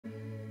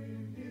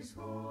His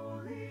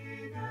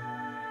holiness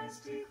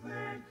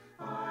declared,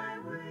 I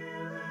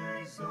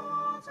will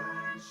exalt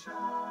and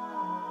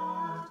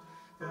shout.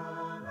 The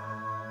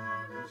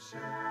land of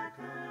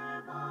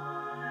Shechem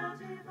I'll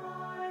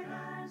divide,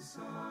 and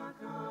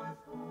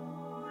Succoth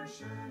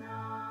portion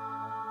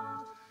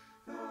out.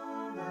 The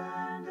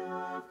land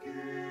of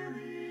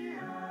Gilead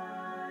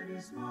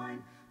is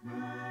mine,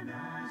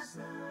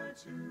 Manasseh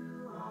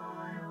too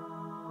I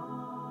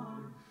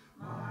own.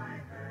 My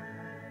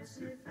head's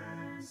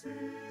defense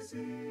is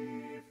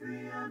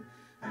Ephraim,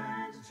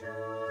 and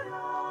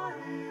Judah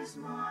is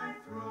my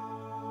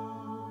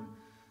throne.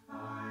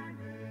 I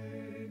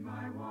made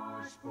my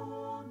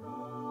washbowl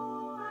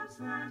Moab's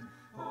land,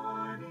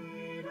 on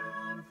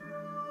Edom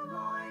through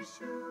my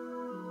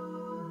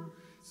shoe.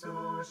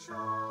 So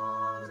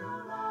shout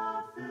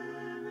aloud,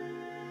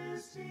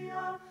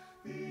 Philistia,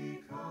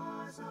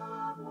 because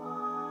of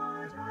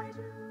what I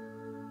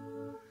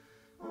do.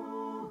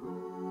 Oh,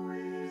 who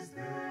is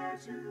there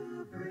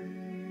to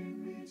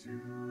bring me to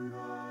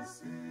the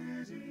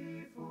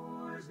city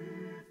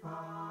fortified?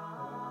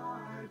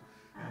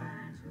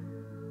 And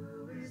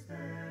who is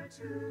there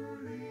to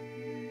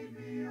lead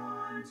me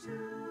on to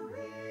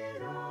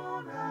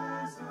Edom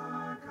as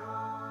a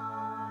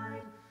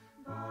guide?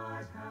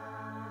 But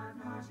have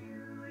not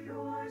you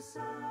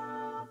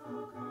yourself, O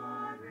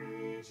God,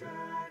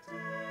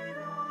 rejected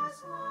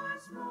us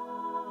once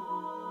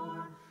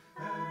more?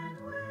 And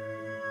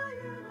will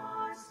you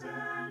not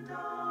stand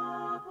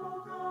up, O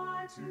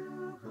God,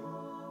 to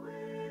go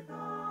with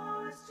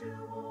us to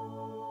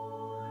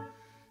war?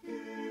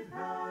 Give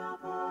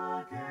help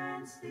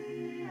against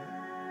the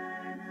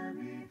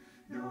enemy,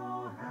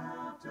 no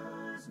help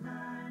does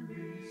man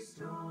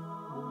bestow.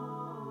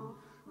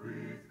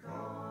 With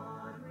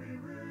God we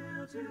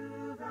will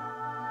do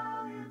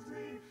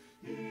valiantly,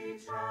 He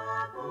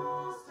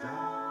tramples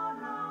down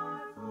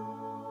our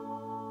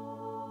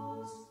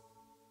foes.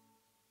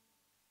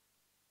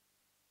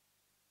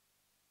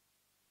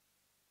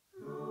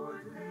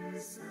 Lord,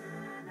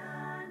 listen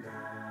and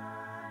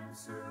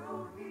answer,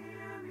 oh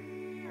hear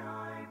me,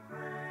 I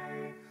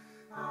pray.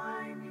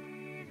 I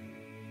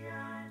needy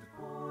and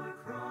poor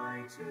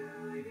cry to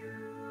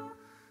you.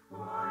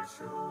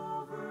 Watch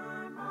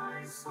over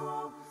my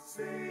soul,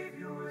 save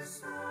your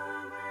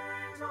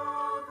servant,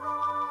 O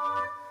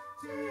God.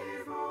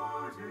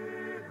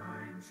 Devoted,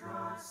 I'm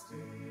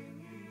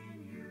trusting in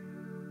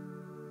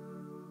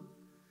you.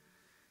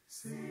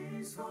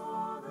 Since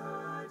all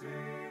the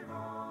day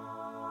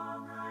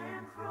long I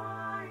am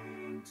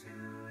crying to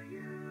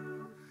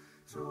you,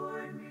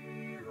 toward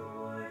me,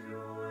 Lord,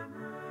 your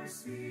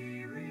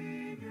mercy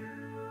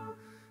renew.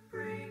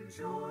 Bring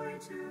joy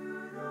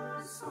to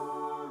the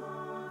soul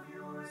of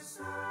your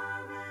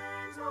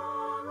servant,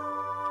 O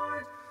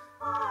Lord.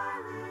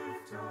 I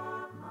lift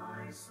up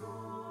my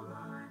soul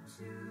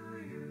unto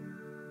you.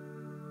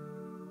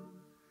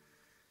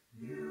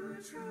 You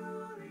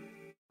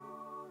truly, O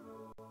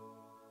Lord.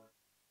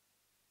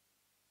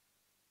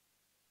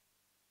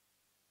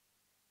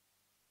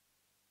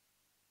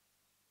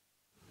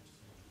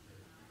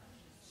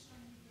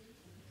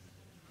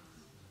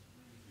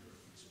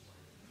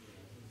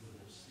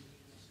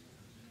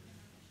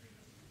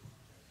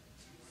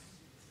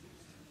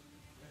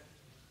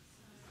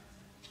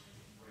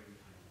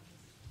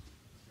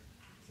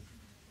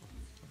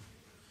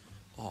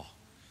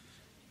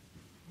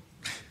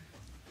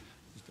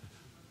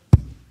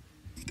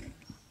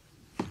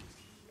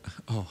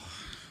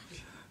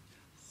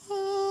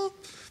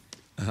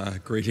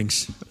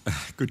 Greetings.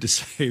 Good to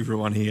see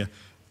everyone here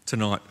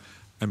tonight.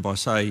 And by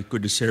say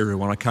good to see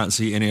everyone, I can't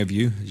see any of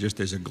you. It's just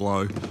there's a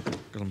glow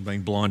because I'm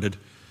being blinded.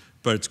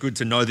 But it's good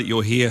to know that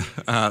you're here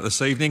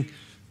this evening.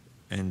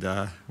 And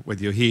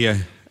whether you're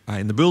here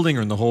in the building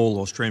or in the hall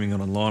or streaming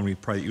on online, we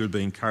pray that you would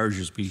be encouraged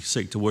as we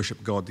seek to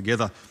worship God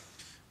together.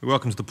 We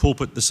welcome to the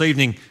pulpit this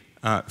evening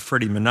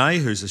Freddie Monet,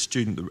 who's a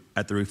student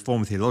at the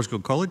Reformed Theological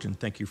College. And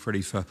thank you,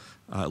 Freddie, for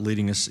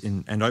leading us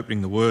in and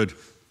opening the Word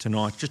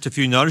tonight. Just a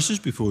few notices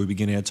before we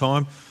begin our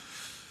time.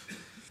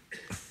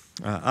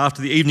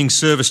 After the evening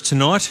service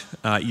tonight,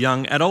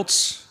 young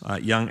adults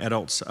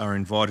are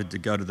invited to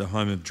go to the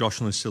home of Josh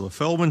and Lucilla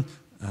Feldman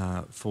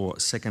for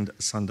second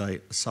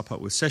Sunday supper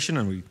with session,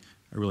 and we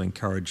really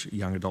encourage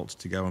young adults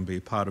to go and be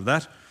a part of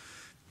that.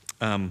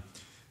 And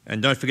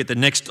don't forget the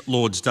next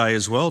Lord's Day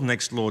as well.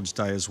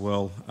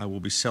 We'll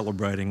be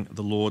celebrating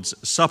the Lord's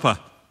Supper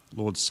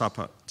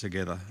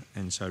together,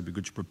 and so it'd be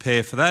good to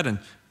prepare for that, and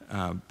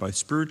both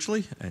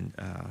spiritually and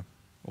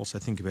also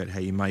think about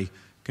how you may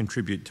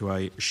contribute to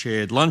a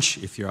shared lunch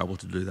if you're able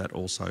to do that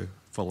also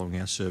following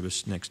our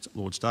service next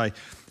Lord's Day.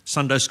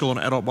 Sunday school and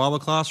adult Bible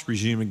class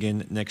resume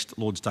again next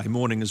Lord's Day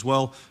morning as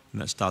well,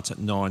 and that starts at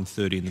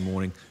 9:30 in the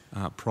morning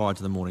prior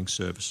to the morning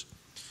service.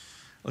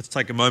 Let's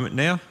take a moment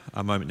now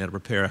to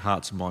prepare our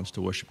hearts and minds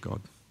to worship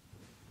God.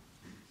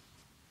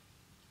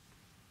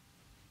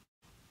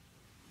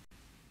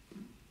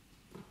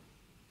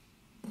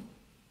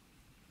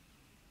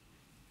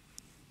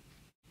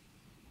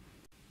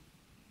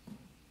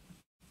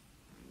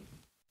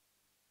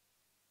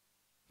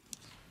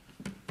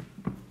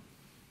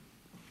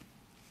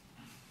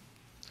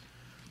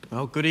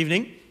 Well, good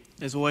evening.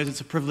 As always,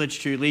 it's a privilege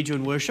to lead you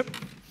in worship.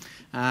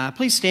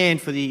 Please stand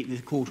for the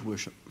call to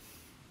worship.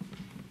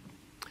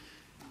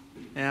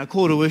 Our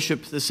call to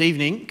worship this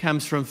evening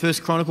comes from 1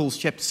 Chronicles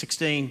chapter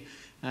 16,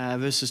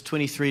 verses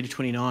 23 to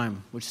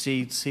 29, which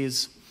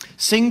says,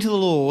 "Sing to the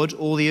Lord,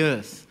 all the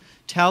earth.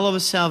 Tell of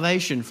his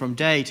salvation from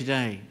day to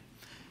day.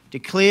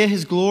 Declare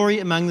his glory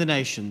among the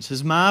nations,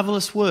 his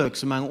marvellous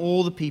works among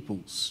all the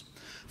peoples.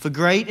 For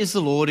great is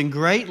the Lord and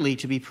greatly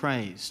to be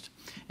praised,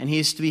 and he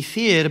is to be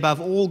feared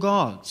above all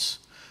gods.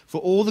 For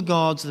all the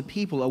gods of the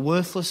people are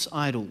worthless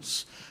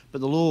idols,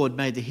 but the Lord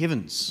made the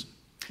heavens.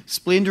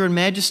 Splendour and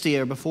majesty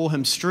are before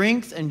him,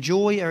 strength and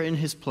joy are in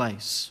his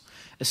place.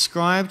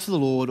 Ascribe to the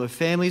Lord, O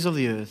families of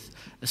the earth,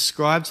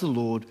 ascribe to the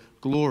Lord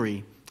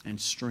glory and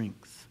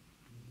strength."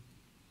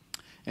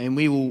 And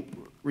we will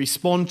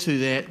respond to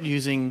that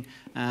using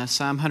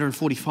Psalm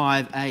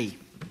 145a.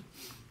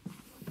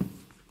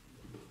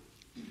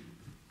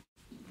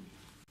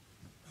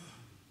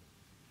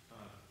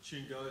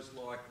 Tune goes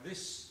like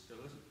this.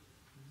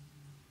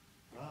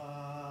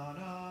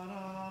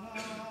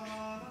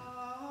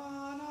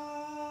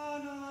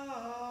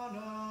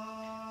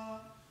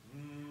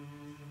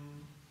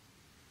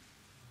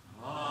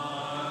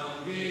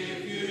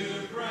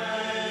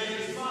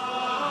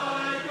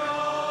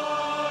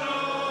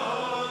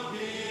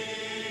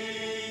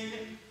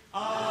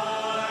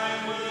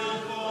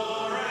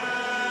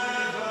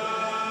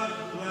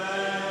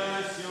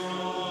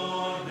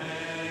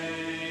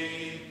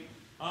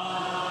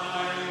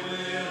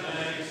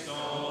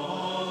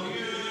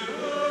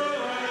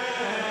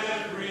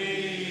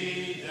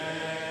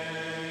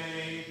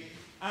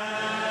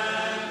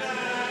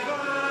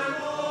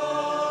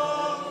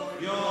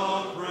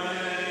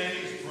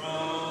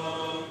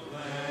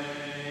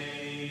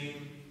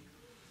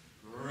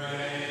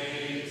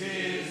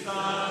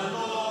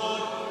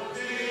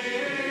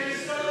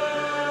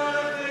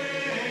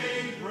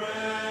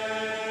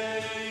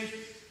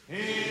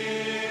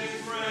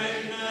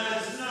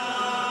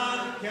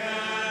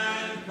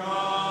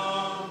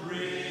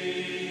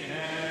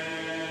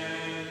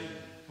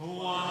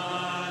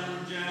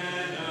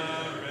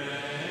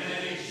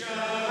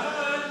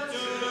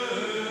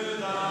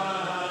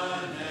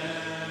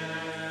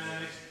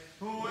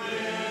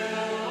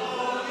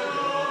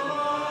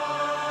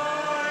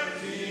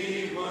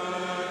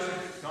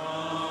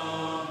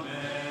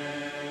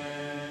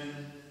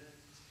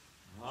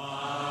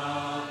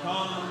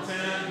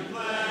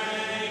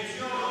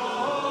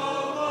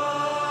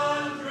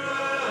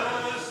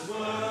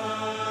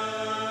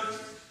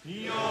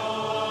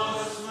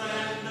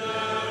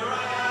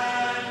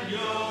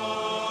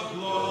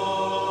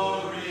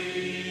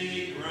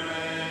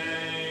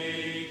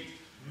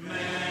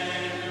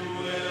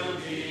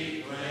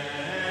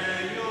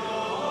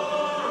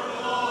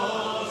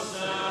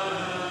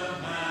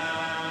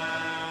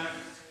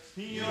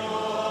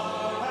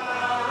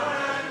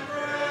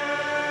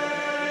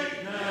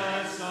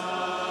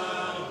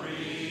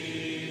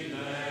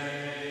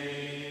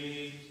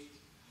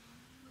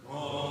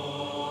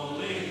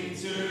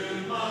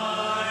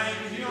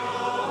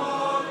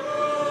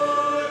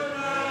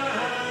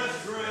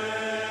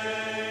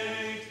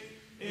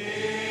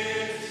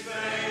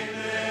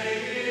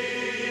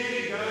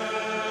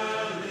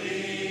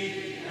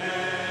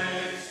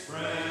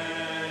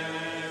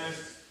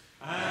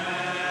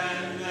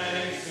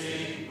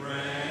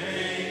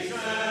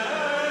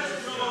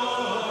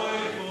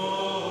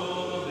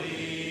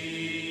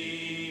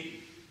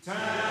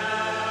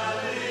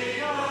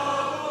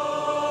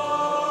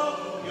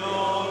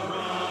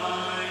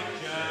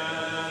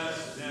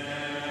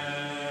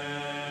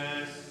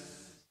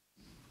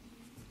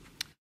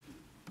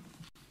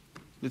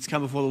 Let's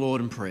come before the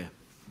Lord in prayer.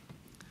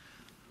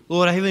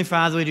 Lord, our Heavenly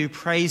Father, we do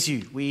praise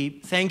you.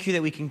 We thank you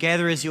that we can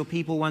gather as your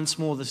people once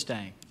more this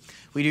day.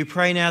 We do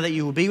pray now that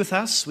you will be with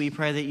us. We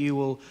pray that you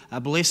will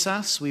bless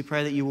us. We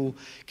pray that you will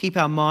keep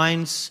our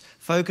minds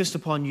focused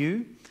upon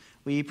you.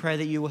 We pray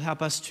that you will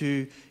help us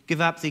to give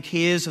up the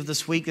cares of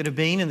this week that have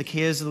been and the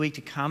cares of the week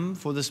to come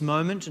for this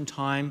moment and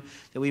time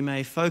that we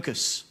may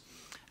focus.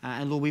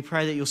 And Lord, we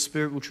pray that your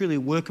Spirit will truly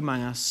work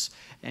among us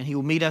and he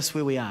will meet us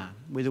where we are,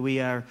 whether we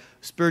are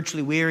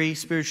spiritually weary,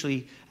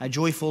 spiritually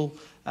joyful,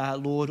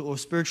 Lord, or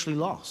spiritually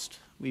lost.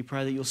 We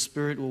pray that your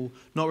Spirit will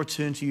not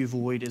return to you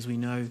void, as we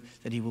know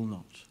that he will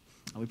not.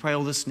 We pray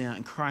all this now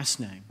in Christ's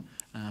name.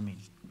 Amen.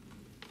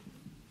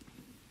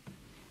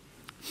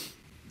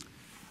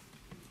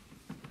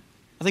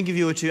 I think if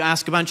you were to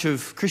ask a bunch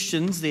of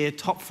Christians their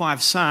top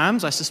 5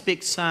 psalms, I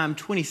suspect Psalm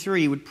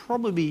 23 would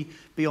probably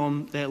be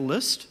on that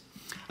list.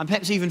 And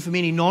perhaps even for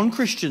many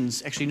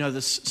non-Christians actually know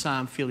this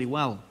psalm fairly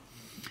well.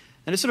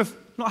 And it's sort of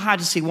not hard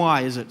to see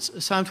why, is it?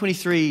 Psalm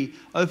 23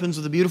 opens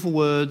with the beautiful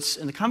words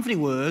and the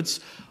comforting words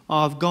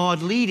of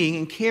God leading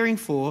and caring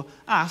for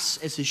us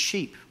as his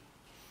sheep.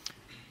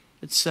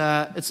 It's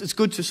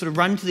good to sort of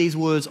run to these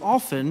words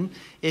often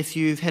if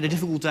you've had a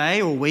difficult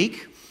day or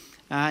week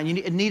and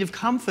you're in need of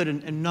comfort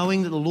and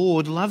knowing that the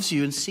Lord loves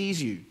you and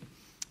sees you,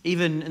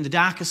 even in the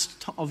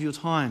darkest of your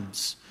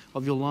times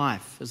of your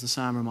life, as the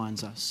psalm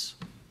reminds us.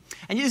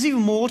 And there's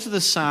even more to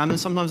this psalm than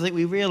sometimes I think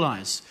we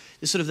realise.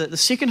 There's sort of the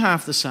second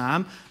half of the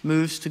psalm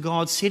moves to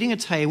God setting a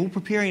table,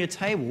 preparing a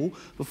table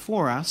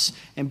before us,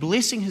 and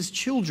blessing his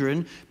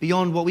children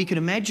beyond what we can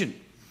imagine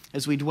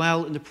as we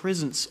dwell in the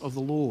presence of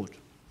the Lord.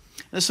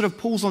 And this sort of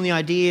pulls on the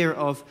idea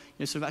of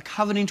sort of a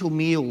covenantal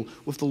meal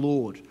with the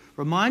Lord,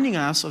 reminding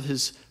us of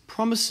his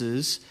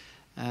promises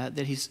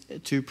that he's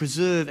to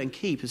preserve and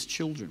keep his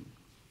children.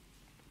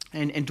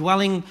 And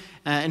dwelling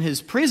in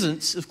his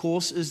presence, of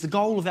course, is the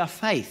goal of our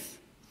faith.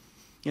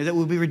 That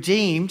we'll be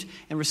redeemed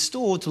and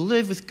restored to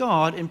live with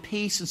God in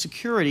peace and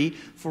security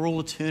for all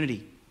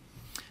eternity.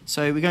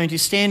 So we're going to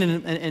stand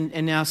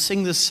and now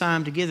sing this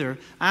psalm together,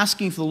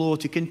 asking for the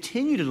Lord to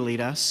continue to lead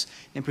us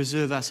and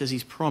preserve us as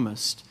he's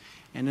promised.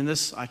 And in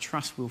this, I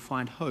trust we'll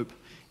find hope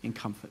and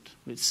comfort.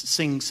 Let's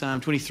sing Psalm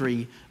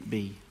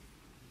 23b.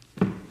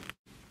 The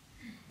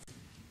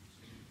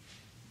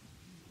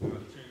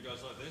tune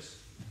goes like this.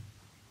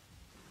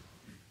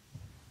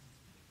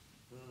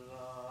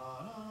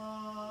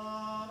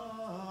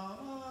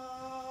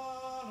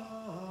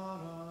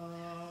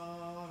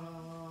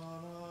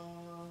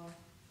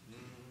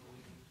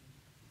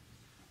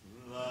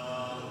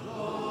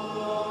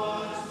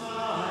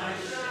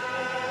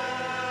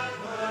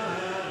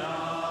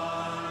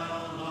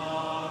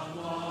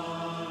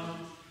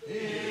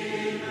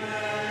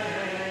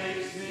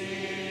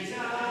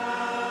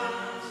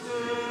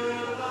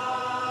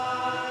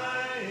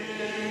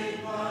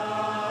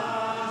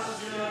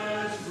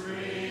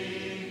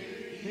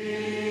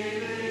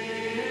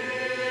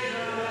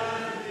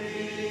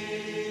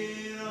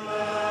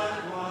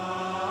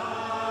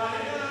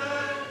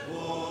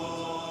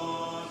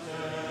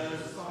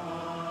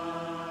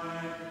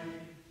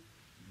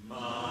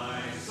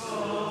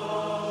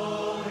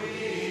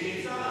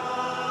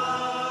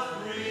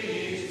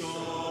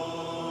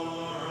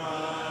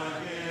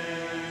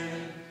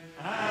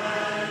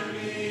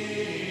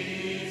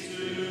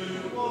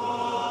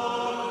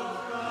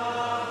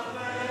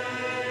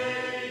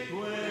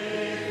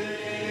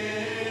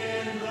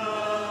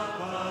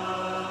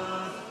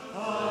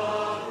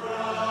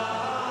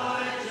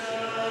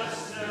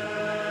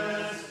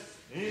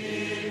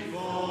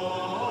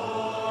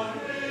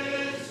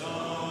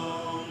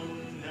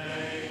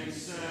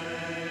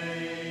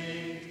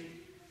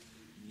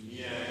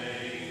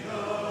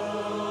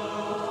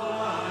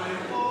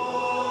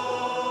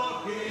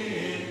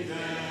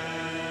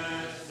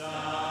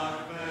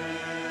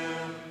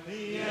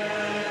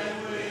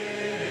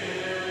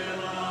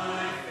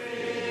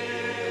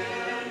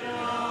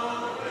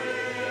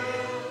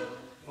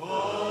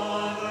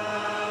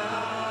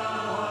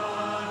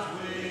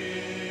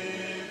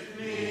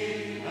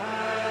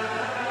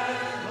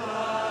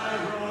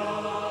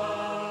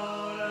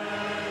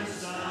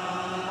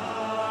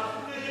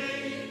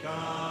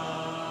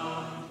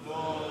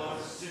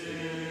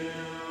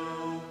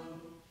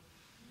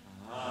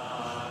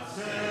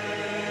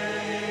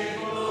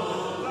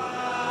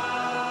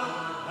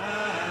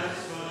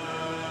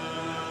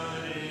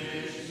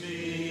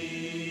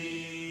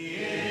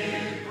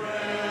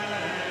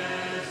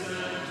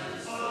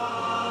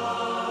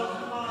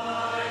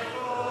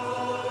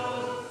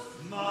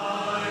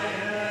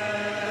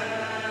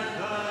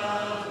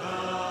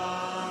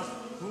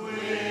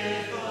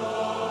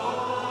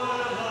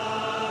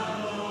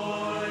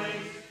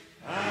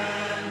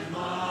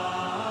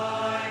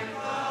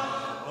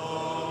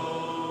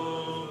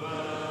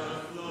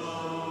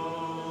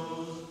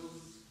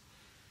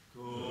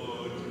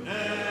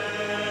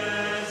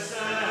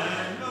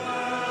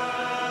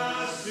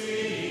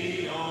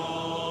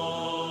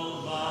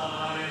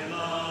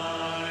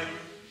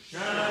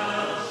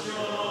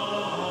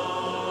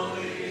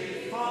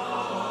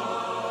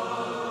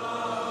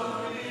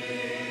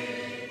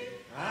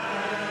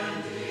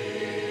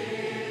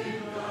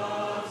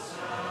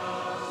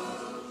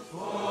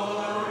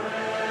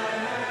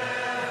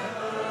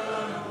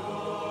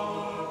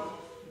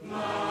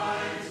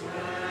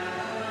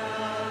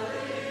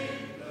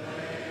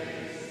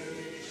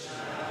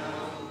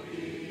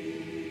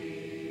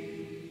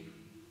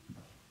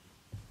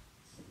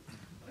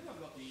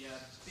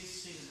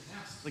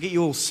 Look at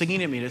you all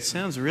singing at me. It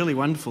sounds really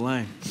wonderful,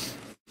 eh? And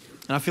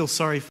I feel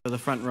sorry for the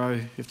front row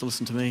who have to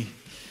listen to me.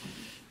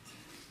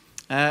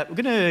 We're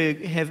going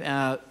to have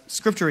our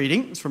scripture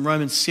reading. It's from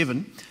Romans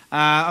 7.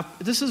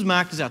 This is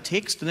marked as our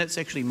text, and that's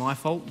actually my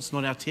fault. It's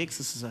not our text.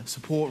 This is a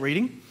support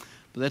reading.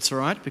 But that's all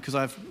right, because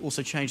I've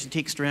also changed the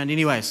text around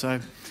anyway. So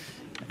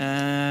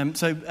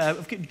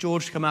I've get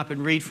George to come up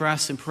and read for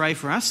us and pray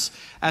for us.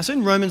 So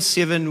in Romans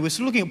 7, we're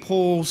sort of looking at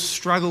Paul's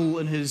struggle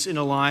in his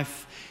inner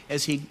life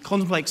as he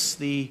contemplates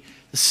the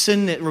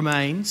sin that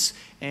remains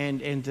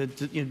and the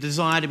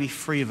desire to be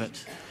free of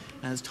it.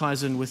 And this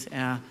ties in with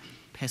our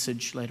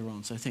passage later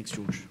on. So thanks,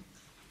 George.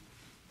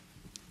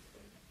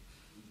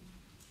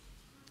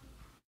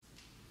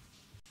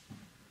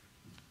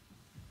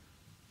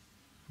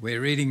 We're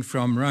reading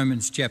from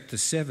Romans chapter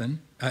 7,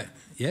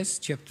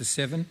 chapter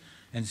 7,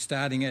 and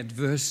starting at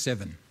verse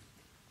 7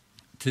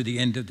 to the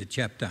end of the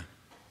chapter.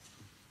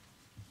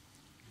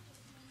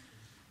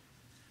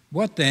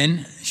 What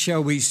then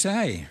shall we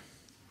say?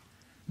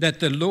 That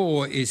the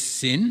law is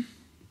sin?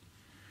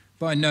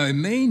 By no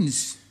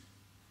means.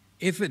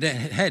 If it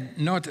had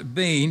not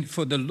been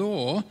for the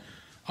law,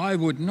 I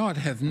would not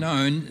have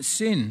known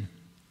sin,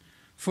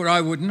 for I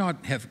would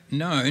not have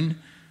known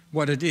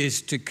what it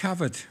is to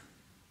covet.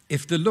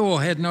 If the law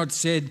had not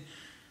said,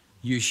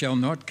 "You shall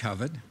not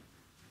covet,"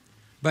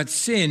 but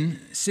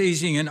sin,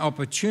 seizing an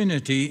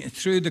opportunity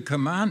through the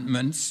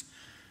commandments,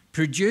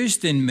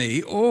 produced in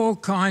me all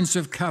kinds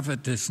of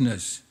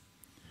covetousness.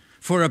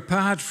 For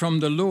apart from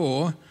the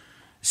law,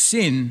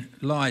 sin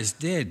lies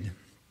dead.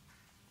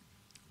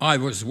 I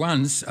was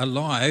once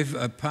alive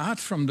apart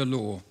from the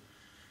law,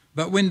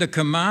 but when the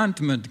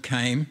commandment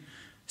came,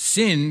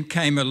 sin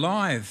came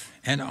alive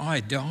and I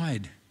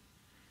died.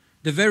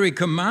 The very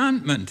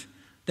commandment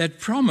that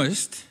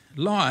promised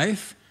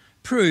life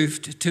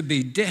proved to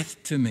be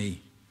death to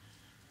me.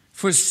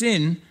 For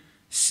sin,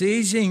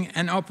 seizing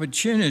an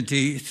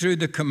opportunity through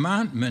the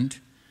commandment,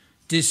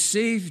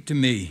 deceived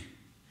me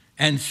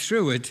and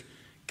through it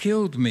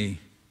killed me.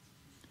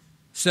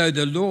 So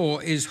the law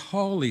is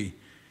holy,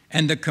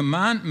 and the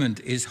commandment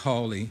is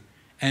holy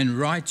and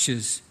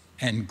righteous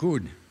and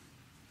good.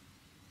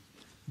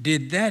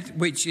 Did that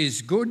which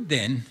is good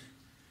then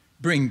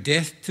bring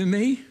death to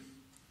me?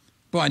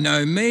 By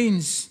no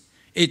means.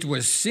 It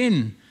was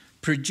sin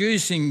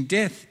producing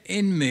death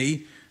in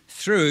me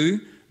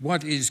through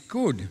what is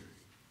good,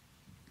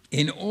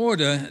 in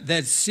order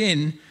that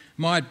sin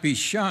might be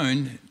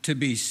shown to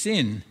be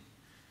sin,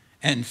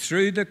 and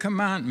through the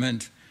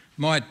commandment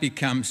might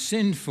become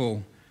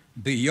sinful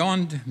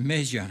beyond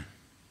measure.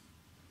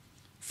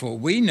 For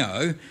we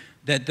know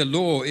that the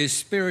law is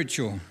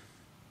spiritual,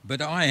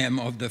 but I am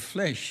of the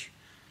flesh,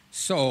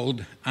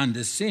 sold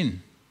under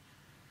sin.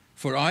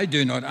 For I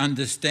do not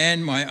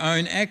understand my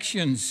own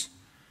actions,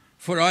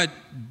 for I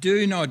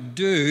do not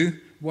do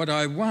what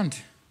I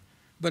want,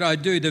 but I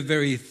do the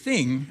very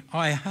thing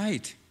I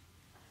hate.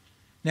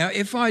 Now,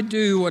 if I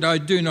do what I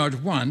do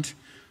not want,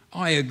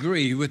 I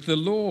agree with the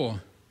law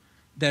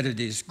that it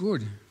is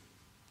good.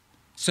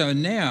 So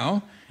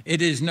now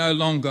it is no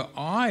longer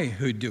I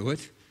who do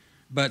it,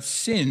 but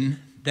sin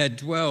that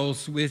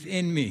dwells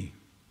within me.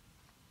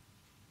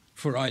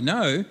 For I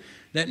know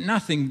that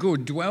nothing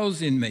good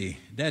dwells in me,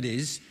 that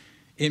is,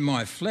 in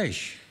my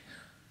flesh.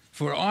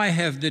 For I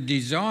have the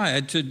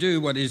desire to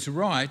do what is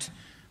right,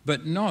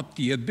 but not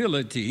the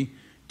ability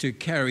to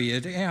carry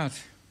it out.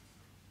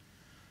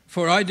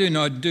 For I do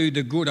not do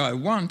the good I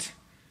want,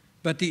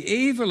 but the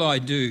evil I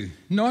do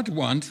not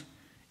want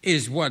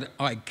is what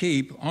I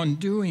keep on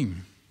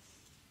doing.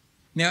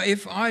 Now,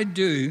 if I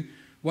do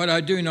what I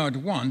do not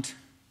want,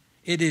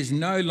 it is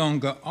no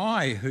longer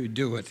I who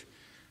do it,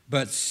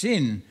 but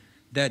sin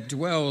that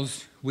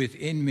dwells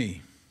within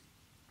me.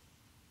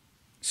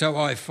 So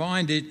I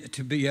find it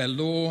to be a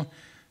law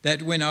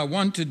that when I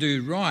want to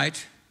do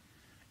right,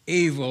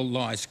 evil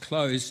lies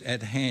close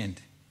at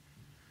hand.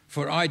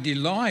 For I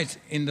delight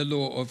in the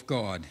law of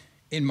God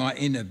in my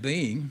inner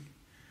being,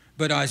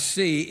 but I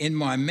see in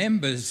my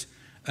members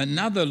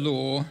another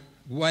law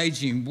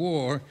waging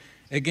war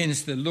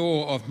against the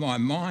law of my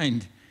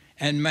mind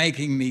and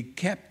making me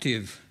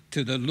captive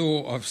to the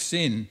law of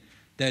sin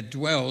that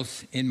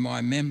dwells in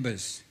my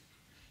members.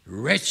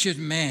 Wretched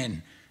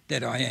man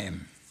that I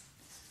am,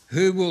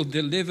 who will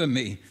deliver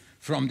me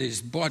from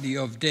this body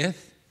of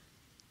death?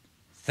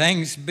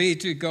 Thanks be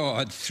to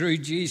God through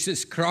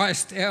Jesus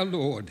Christ our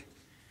Lord.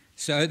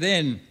 So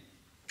then,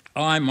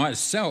 I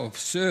myself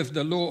serve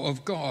the law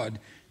of God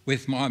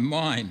with my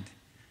mind,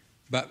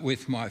 but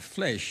with my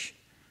flesh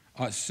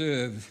I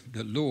serve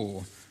the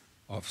law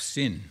of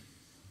sin.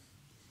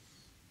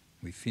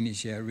 We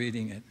finish our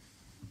reading at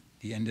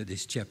the end of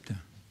this chapter.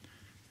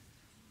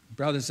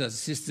 Brothers and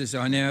sisters,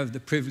 I now have the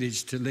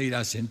privilege to lead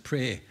us in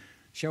prayer.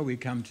 Shall we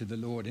come to the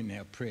Lord in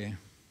our prayer?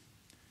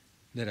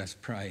 Let us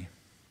pray.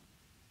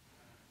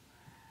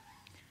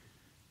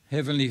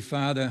 Heavenly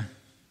Father,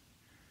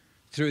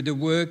 through the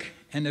work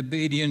and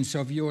obedience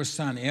of your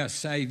Son, our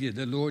Saviour,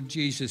 the Lord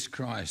Jesus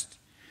Christ,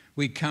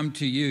 we come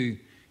to you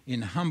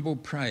in humble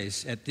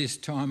praise at this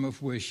time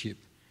of worship.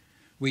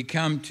 We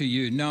come to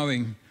you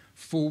knowing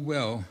full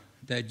well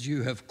that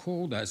you have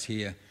called us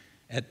here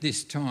at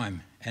this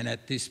time and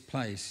at this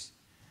place.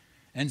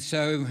 And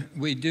so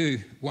we do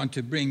want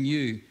to bring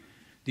you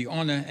the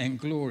honour and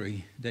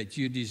glory that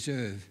you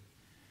deserve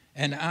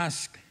and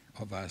ask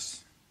of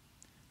us.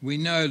 We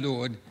know,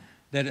 Lord,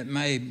 that it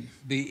may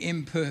be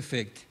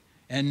imperfect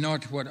and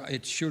not what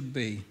it should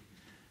be,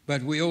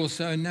 but we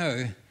also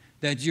know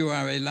that you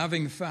are a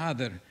loving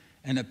Father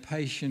and a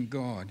patient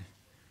God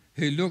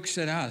who looks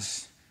at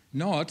us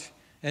not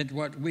at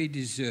what we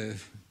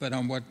deserve, but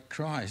on what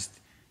Christ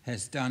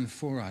has done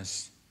for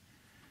us.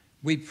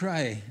 We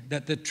pray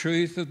that the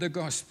truth of the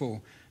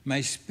gospel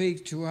may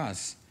speak to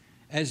us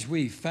as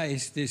we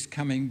face this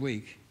coming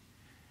week,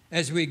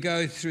 as we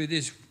go through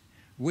this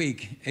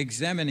week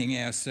examining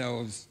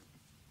ourselves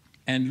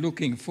and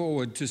looking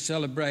forward to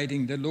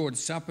celebrating the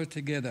Lord's Supper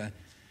together,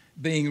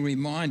 being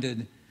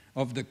reminded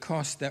of the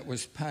cost that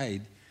was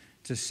paid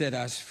to set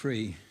us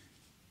free.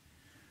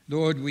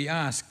 Lord, we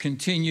ask,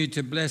 continue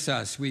to bless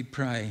us, we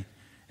pray,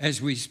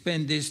 as we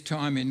spend this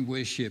time in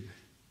worship.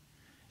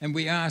 And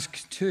we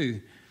ask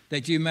too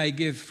that you may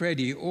give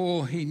Freddie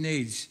all he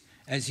needs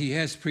as he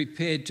has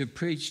prepared to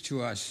preach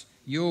to us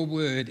your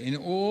word in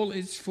all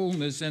its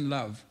fullness and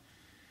love.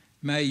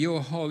 May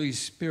your Holy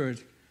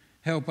Spirit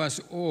help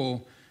us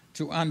all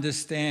to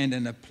understand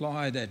and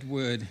apply that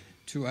word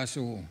to us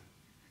all,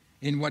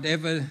 in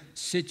whatever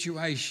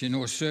situation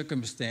or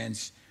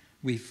circumstance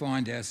we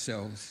find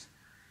ourselves.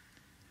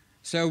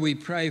 So we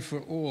pray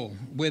for all,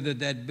 whether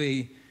that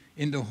be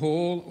in the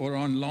hall or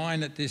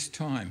online at this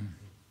time.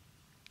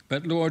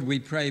 But Lord, we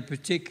pray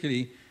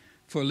particularly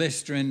for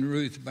Lester and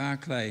Ruth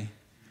Barclay,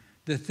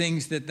 the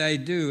things that they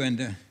do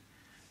and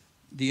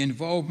the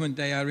involvement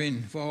they are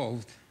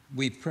involved.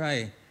 We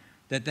pray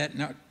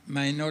that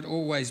may not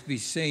always be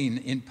seen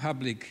in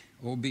public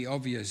or be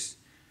obvious,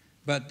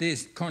 but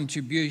this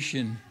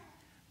contribution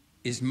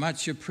is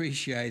much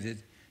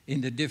appreciated in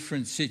the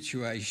different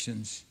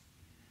situations.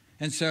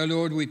 And so,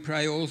 Lord, we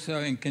pray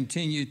also and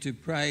continue to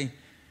pray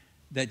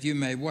that you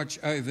may watch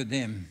over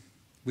them.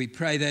 We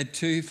pray that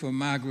too for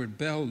Margaret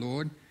Bell,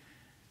 Lord.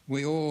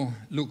 We all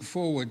look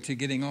forward to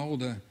getting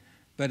older,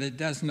 but it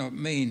does not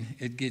mean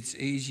it gets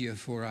easier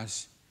for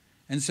us.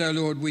 And so,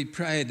 Lord, we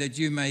pray that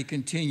you may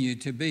continue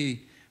to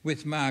be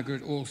with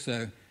Margaret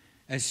also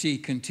as she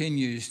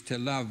continues to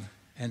love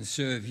and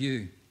serve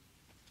you.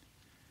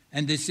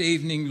 And this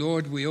evening,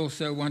 Lord, we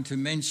also want to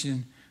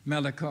mention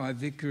Malachi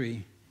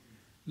Vickery.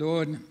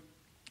 Lord,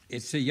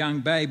 it's a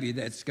young baby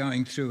that's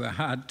going through a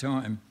hard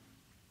time.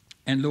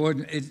 And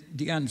Lord,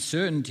 the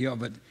uncertainty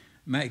of it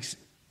makes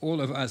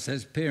all of us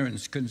as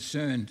parents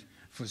concerned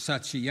for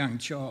such a young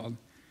child.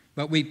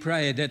 But we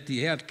pray that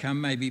the outcome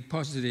may be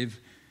positive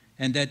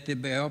and that the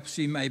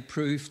biopsy may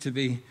prove to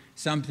be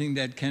something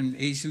that can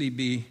easily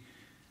be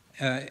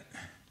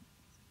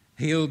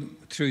healed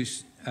through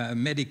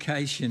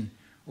medication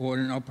or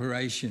an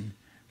operation.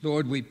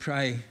 Lord, we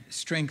pray,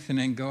 strengthen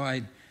and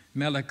guide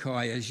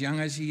Malachi as young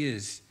as he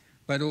is,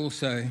 but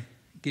also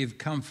give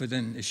comfort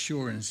and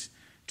assurance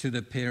to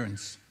the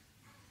parents.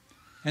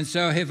 And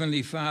so,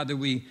 Heavenly Father,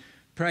 we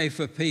pray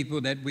for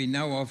people that we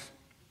know of,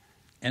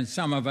 and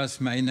some of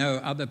us may know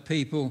other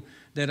people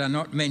that are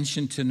not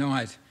mentioned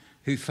tonight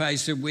who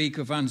face a week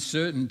of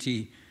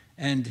uncertainty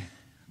and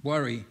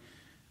worry.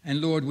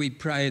 And Lord, we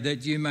pray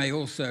that you may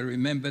also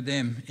remember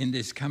them in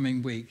this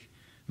coming week.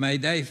 May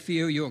they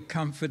feel your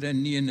comfort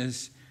and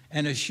nearness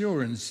and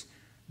assurance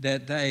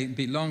that they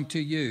belong to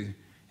you,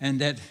 and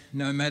that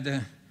no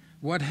matter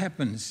what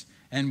happens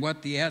and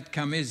what the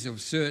outcome is of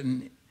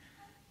certain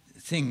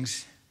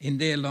things in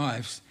their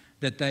lives,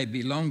 that they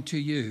belong to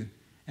you,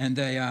 and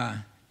they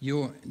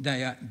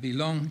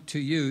belong to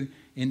you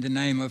in the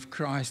name of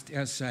Christ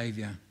our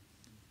Saviour.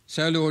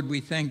 So, Lord, we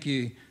thank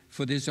you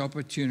for this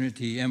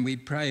opportunity, and we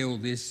pray all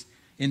this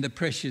in the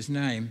precious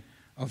name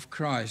of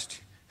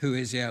Christ, who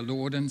is our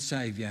Lord and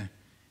Saviour.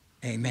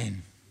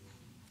 Amen.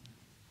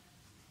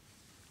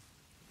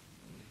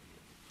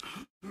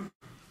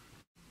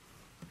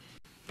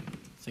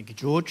 Thank you,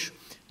 George.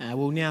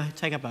 We'll now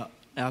take up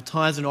our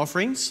tithes and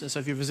offerings. So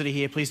if you're a visitor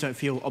here, please don't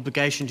feel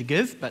obligation to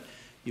give, but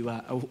you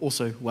are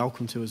also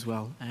welcome to as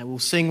well. We'll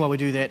sing while we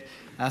do that,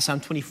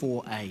 Psalm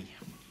 24a.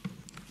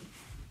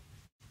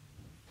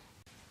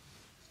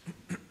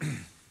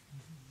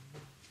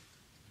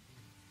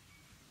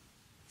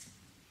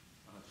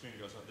 Tune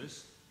goes like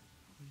this.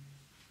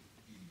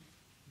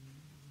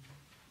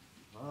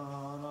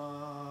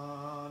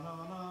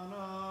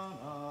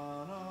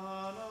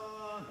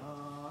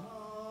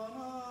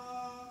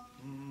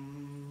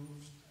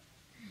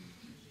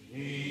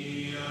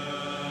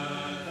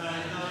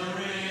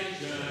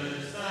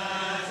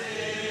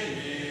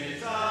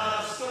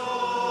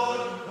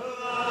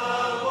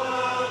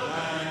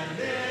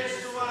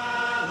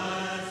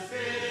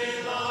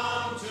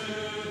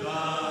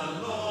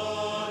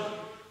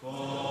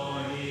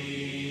 For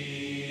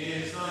he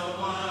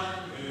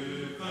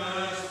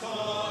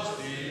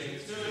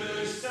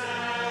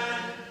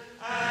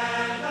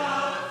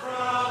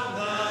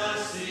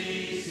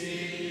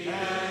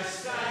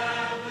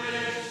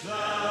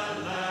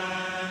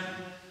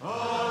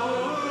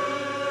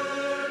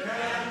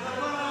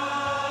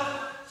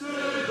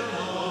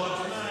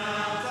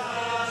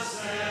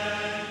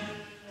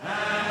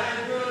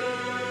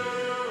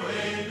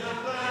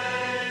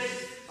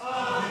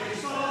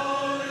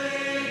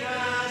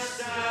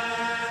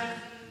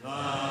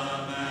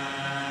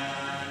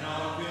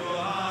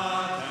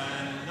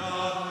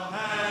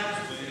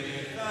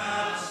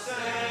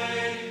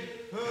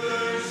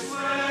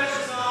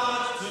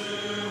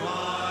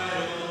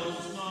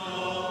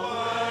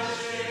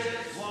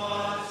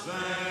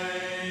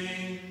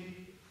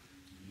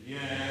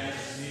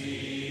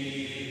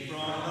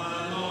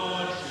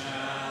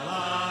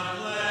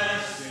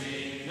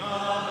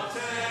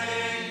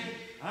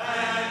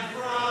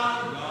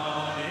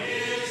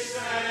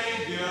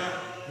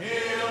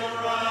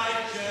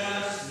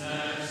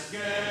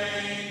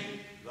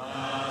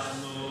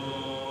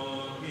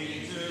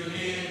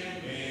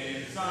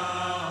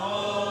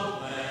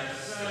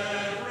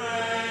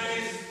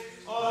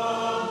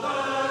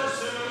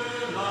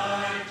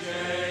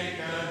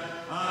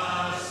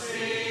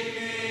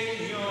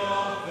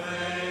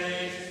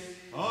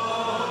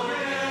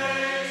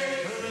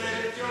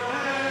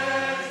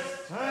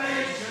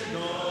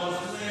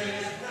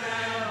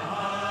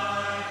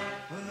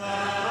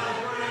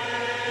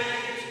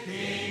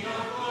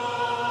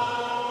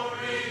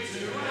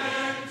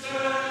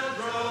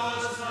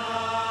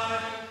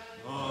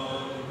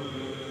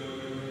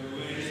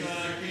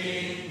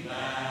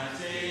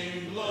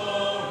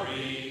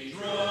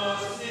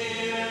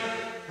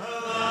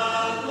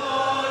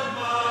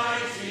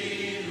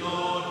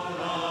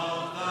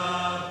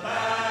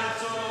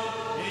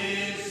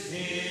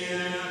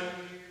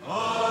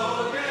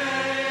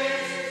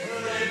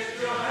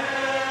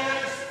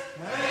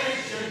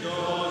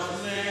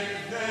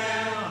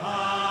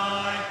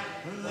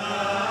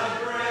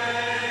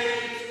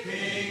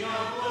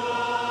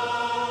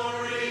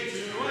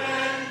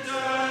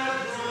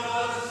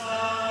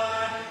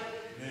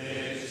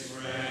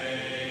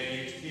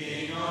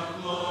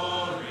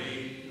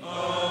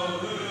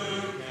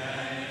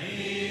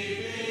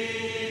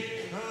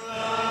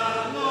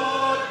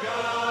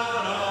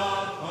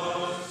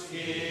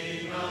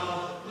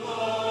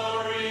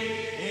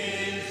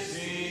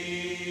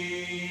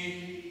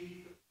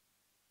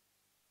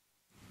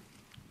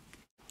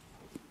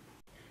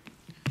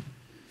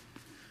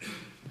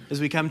As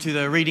we come to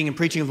the reading and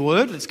preaching of the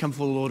word, let's come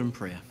before the Lord in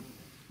prayer.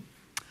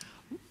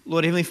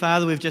 Lord Heavenly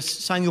Father, we've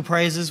just sung your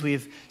praises.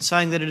 We've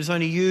sung that it is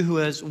only you who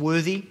is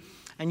worthy.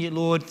 And yet,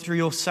 Lord, through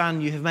your Son,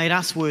 you have made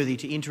us worthy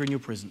to enter in your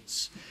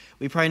presence.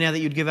 We pray now that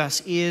you'd give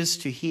us ears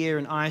to hear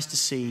and eyes to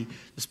see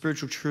the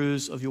spiritual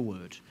truths of your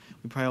word.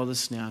 We pray all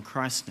this now in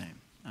Christ's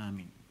name.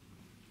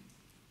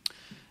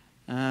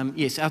 Amen.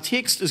 Yes, our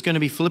text is going to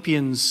be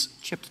Philippians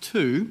chapter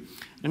 2.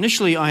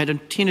 Initially, I had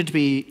intended to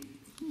be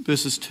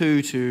verses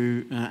 2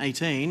 to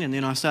 18, and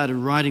then I started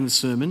writing the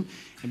sermon,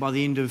 and by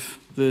the end of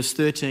verse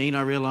 13,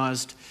 I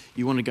realised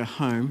you want to go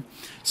home.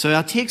 So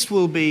our text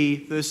will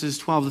be verses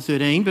 12 to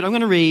 13, but I'm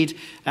going to read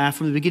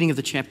from the beginning of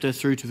the chapter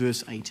through to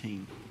verse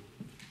 18.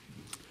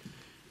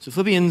 So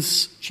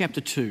Philippians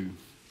chapter 2.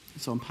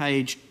 It's on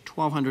page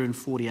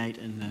 1248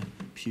 in the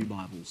Pew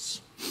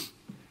Bibles.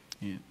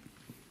 Yeah.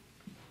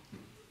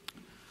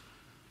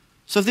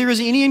 So if there is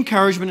any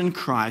encouragement in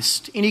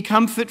Christ, any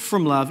comfort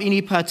from love, any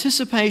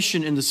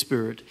participation in the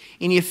Spirit,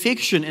 any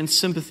affection and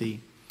sympathy,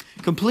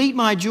 complete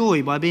my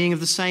joy by being of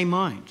the same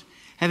mind,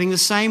 having the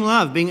same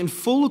love, being in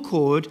full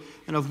accord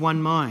and of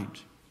one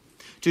mind.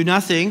 Do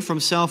nothing from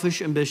selfish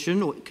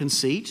ambition or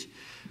conceit,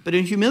 but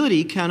in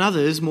humility count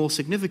others more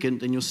significant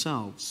than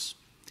yourselves.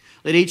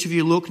 Let each of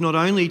you look not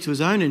only to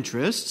his own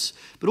interests,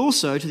 but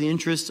also to the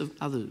interests of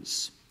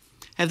others.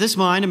 Have this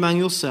mind among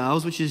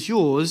yourselves, which is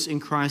yours in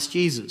Christ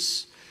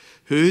Jesus,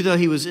 who, though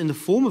he was in the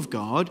form of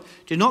God,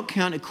 did not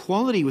count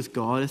equality with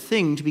God a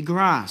thing to be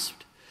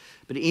grasped,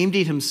 but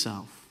emptied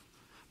himself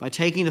by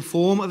taking the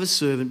form of a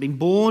servant, being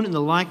born in the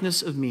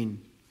likeness of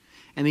men,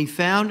 and being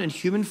found in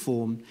human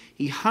form,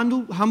 he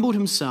humbled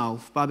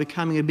himself by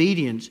becoming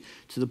obedient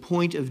to the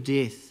point of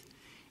death,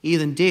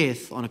 even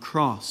death on a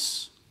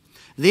cross.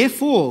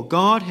 Therefore,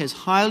 God has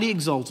highly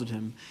exalted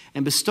him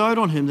and bestowed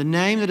on him the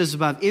name that is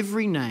above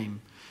every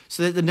name,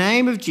 so that the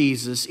name of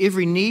Jesus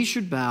every knee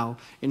should bow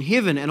in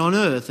heaven and on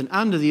earth and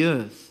under the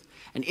earth,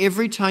 and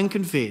every tongue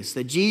confess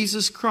that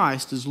Jesus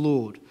Christ is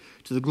Lord,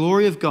 to the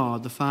glory of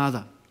God the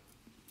Father.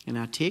 In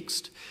our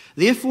text,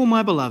 therefore,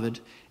 my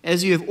beloved,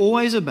 as you have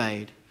always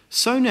obeyed,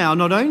 so now,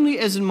 not only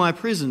as in my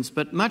presence,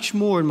 but much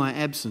more in my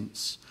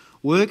absence,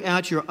 work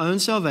out your own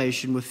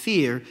salvation with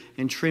fear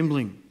and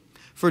trembling.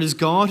 For it is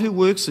God who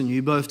works in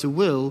you both to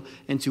will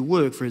and to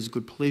work for his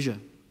good pleasure.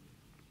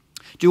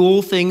 Do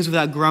all things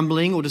without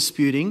grumbling or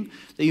disputing,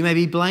 that you may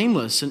be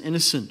blameless and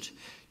innocent,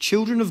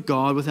 children of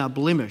God without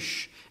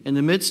blemish, in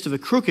the midst of a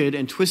crooked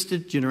and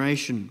twisted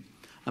generation,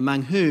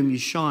 among whom you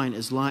shine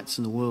as lights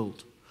in the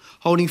world,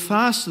 holding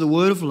fast to the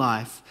word of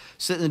life,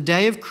 so that in the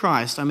day of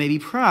Christ I may be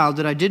proud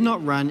that I did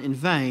not run in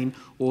vain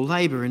or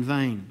labour in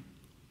vain.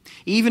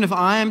 Even if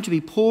I am to be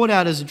poured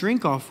out as a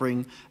drink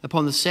offering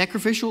upon the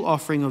sacrificial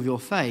offering of your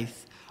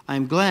faith, I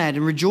am glad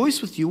and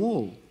rejoice with you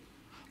all.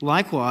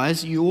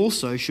 Likewise, you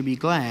also should be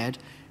glad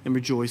and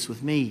rejoice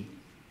with me.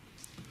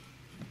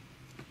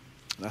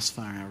 Thus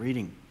far our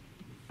reading.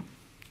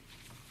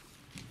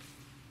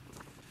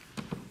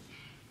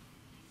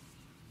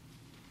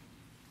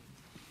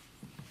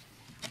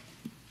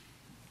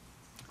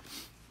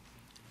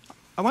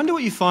 I wonder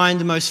what you find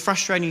the most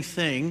frustrating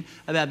thing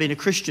about being a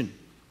Christian.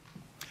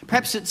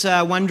 Perhaps it's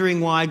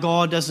wondering why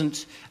God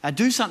doesn't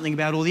do something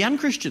about all the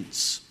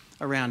unchristians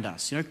around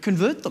us,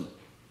 convert them.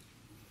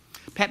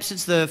 Perhaps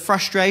it's the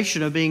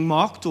frustration of being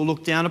mocked or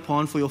looked down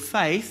upon for your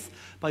faith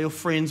by your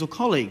friends or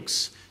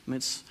colleagues.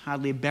 It's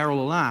hardly a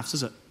barrel of laughs,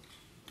 is it?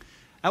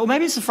 Or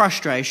maybe it's the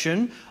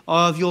frustration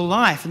of your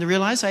life and the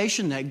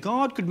realization that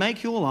God could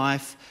make your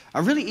life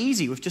really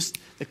easy with just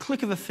the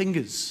click of a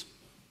fingers.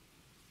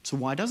 So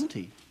why doesn't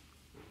he?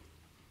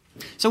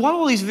 So while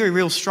all these very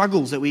real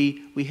struggles that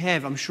we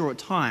have, I'm sure at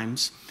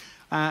times,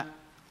 I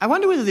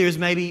wonder whether there is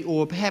maybe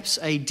or perhaps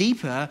a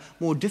deeper,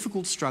 more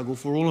difficult struggle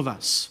for all of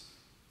us.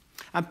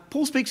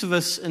 Paul speaks of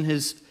this in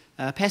his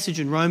passage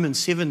in Romans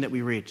 7 that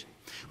we read,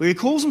 where he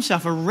calls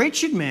himself a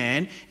wretched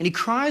man and he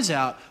cries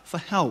out for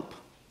help.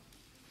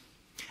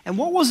 And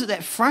what was it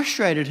that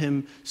frustrated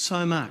him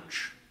so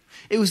much?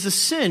 It was the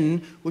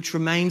sin which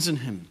remains in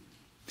him.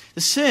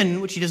 The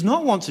sin which he does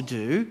not want to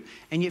do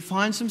and yet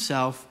finds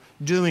himself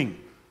doing.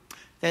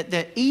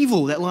 That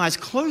evil that lies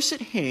close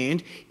at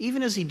hand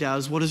even as he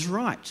does what is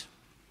right.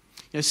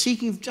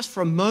 Seeking just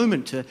for a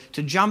moment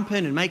to jump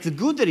in and make the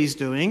good that he's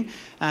doing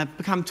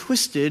become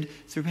twisted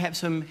through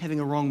perhaps him having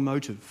a wrong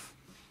motive.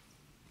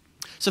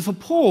 So for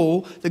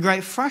Paul, the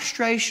great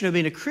frustration of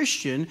being a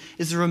Christian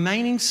is the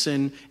remaining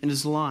sin in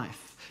his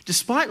life.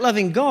 Despite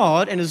loving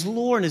God and his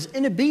law and his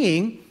inner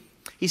being,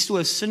 he still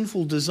has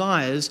sinful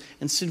desires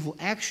and sinful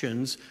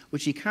actions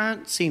which he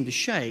can't seem to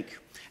shake,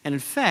 and in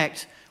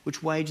fact,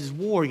 which wages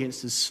war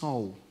against his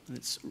soul. And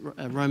it's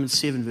Romans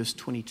 7 verse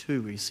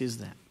 22 where he says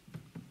that.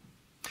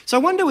 So I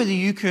wonder whether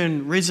you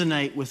can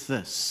resonate with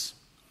this.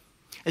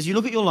 As you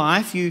look at your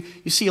life, you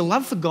see a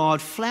love for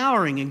God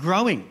flowering and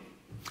growing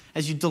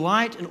as you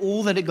delight in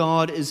all that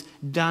God has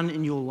done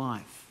in your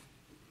life.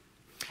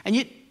 And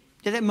yet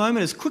that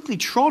moment is quickly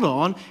trod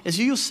on as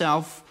you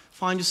yourself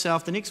find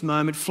yourself the next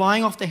moment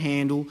flying off the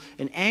handle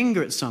in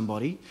anger at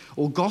somebody,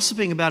 or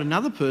gossiping about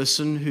another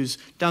person who's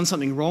done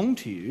something wrong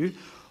to you,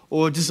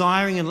 or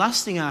desiring and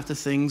lusting after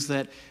things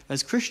that,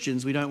 as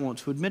Christians, we don't want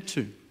to admit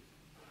to.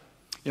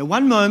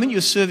 One moment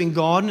you're serving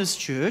God and His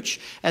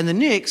church, and the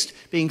next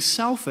being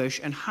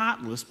selfish and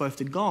heartless both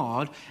to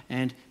God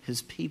and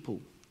His people.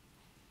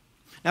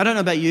 Now, I don't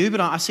know about you, but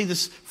I see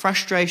this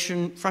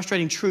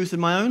frustrating truth in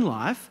my own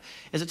life,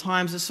 as at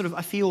times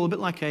I feel a bit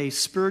like a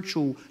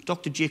spiritual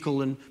Dr.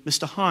 Jekyll and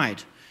Mr.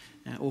 Hyde,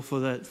 or for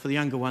the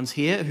younger ones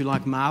here who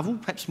like Marvel,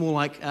 perhaps more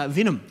like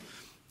Venom,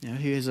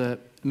 who is a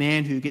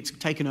man who gets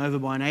taken over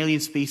by an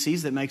alien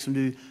species that makes him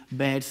do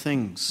bad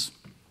things.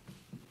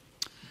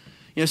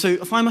 So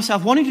I find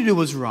myself wanting to do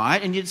what's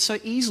right, and yet so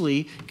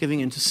easily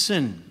giving into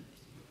sin.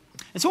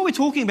 And so what we're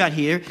talking about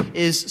here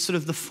is sort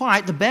of the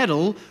fight, the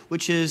battle,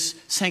 which is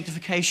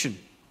sanctification.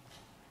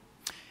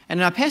 And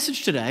in our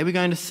passage today, we're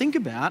going to think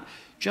about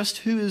just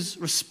who is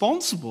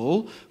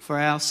responsible for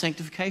our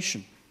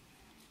sanctification.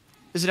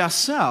 Is it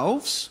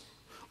ourselves,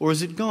 or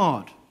is it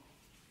God?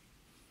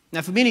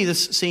 Now, for many,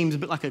 this seems a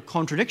bit like a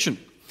contradiction.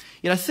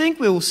 Yet I think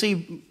we will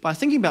see, by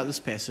thinking about this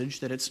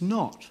passage, that it's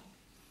not.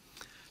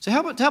 So to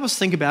help us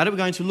think about it, we're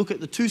going to look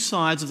at the two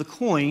sides of the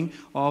coin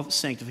of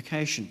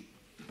sanctification.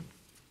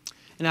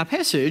 And our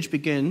passage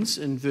begins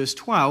in verse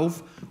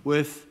 12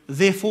 with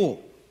therefore.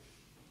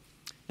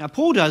 Now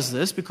Paul does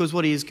this because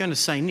what he is going to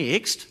say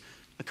next,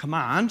 a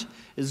command,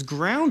 is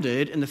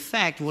grounded in the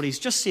fact of what he's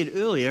just said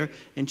earlier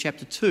in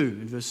chapter 2,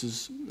 in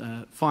verses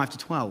 5 to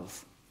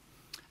 12.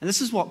 And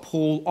this is what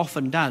Paul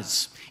often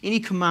does. Any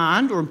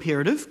command or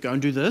imperative, go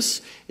and do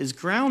this, is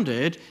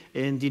grounded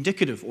in the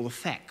indicative or the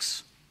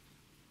facts.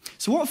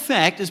 So what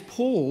fact is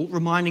Paul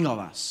reminding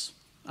us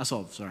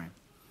of?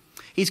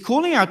 He's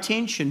calling our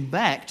attention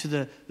back to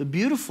the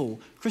beautiful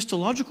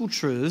Christological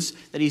truths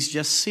that he's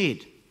just said.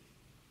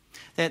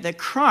 That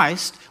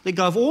Christ let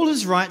go of all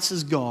his rights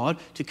as God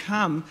to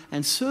come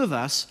and serve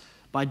us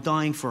by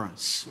dying for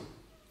us.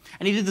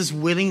 And he did this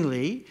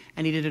willingly,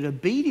 and he did it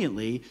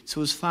obediently to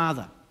his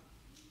Father.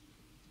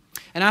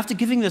 And after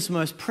giving this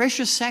most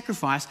precious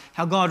sacrifice,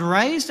 how God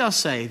raised our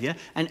Saviour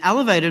and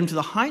elevated him to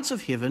the heights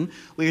of heaven,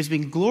 where he has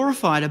been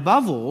glorified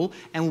above all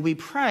and will be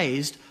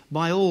praised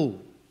by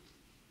all.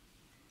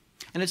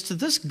 And it's to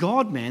this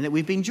God-man that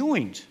we've been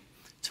joined,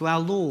 to our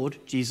Lord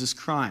Jesus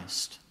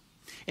Christ.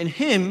 In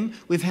him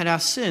we've had our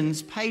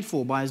sins paid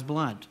for by his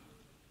blood.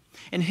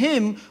 In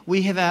him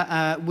we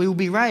will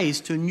be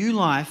raised to a new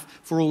life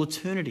for all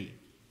eternity.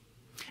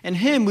 In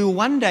him we will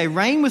one day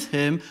reign with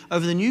him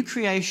over the new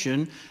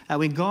creation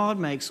when God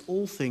makes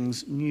all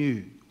things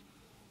new.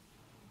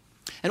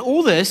 And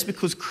all this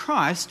because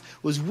Christ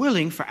was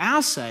willing for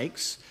our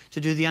sakes to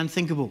do the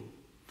unthinkable,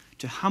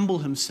 to humble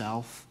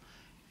himself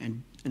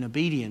and in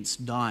obedience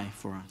die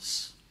for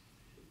us.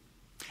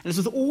 And it's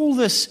with all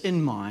this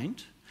in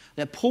mind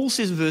that Paul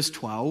says in verse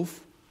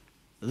 12,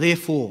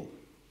 therefore,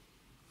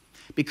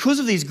 because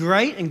of these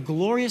great and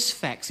glorious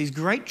facts, these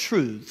great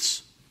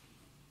truths,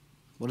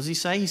 what does he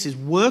say? He says,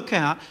 work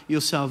out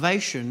your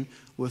salvation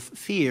with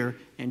fear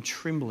and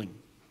trembling.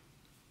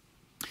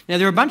 Now,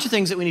 there are a bunch of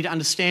things that we need to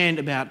understand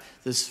about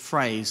this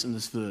phrase in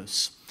this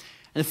verse.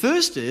 And the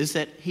first is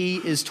that he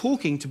is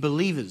talking to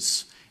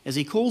believers, as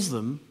he calls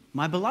them,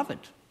 my beloved.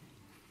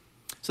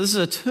 So this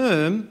is a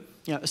term,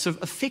 a sort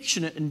of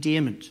affectionate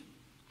endearment.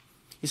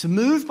 He's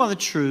moved by the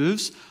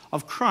truths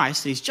of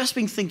Christ that he's just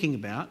been thinking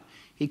about.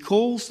 He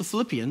calls the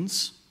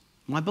Philippians,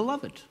 my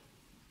beloved.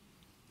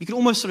 You can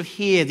almost sort of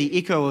hear the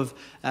echo of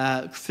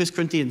 1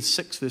 Corinthians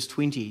 6, verse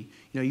 20.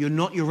 You're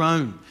not your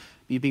own,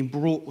 but you've been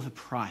bought with a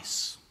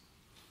price.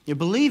 Your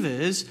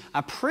believers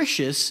are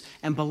precious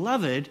and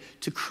beloved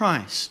to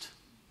Christ.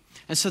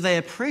 And so they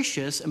are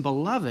precious and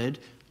beloved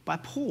by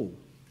Paul.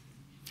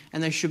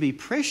 And they should be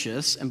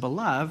precious and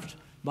beloved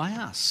by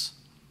us.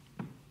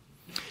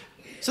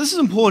 So this is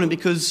important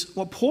because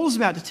what Paul is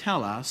about to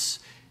tell us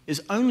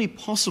is only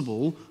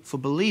possible for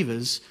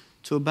believers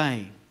to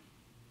obey.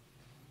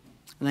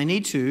 And they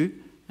need to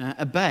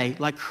obey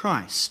like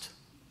Christ.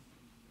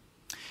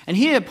 And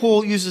here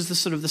Paul uses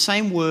the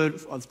same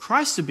word of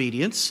Christ's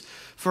obedience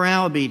for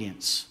our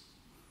obedience.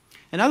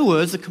 In other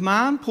words, the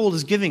command Paul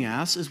is giving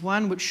us is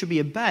one which should be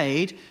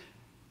obeyed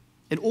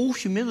in all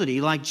humility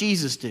like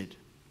Jesus did.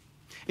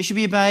 It should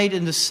be obeyed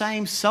in the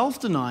same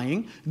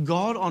self-denying,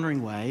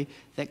 God-honouring way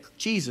that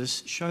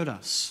Jesus showed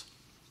us.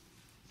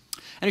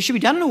 And it should be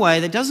done in a way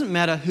that doesn't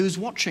matter who's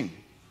watching.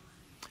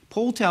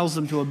 Paul tells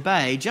them to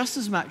obey just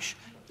as much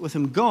with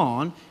him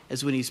gone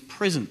as when he's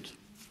present.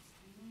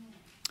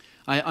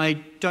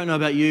 I don't know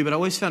about you, but I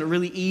always found it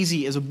really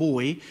easy as a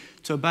boy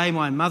to obey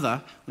my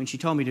mother when she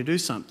told me to do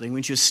something,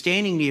 when she was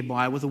standing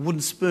nearby with a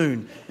wooden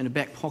spoon in her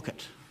back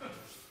pocket.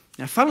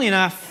 Now, funnily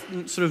enough,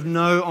 sort of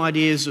no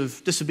ideas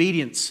of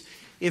disobedience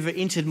ever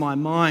entered my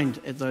mind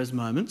at those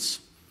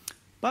moments.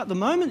 But the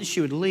moment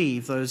she would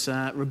leave, those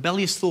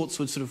rebellious thoughts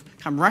would sort of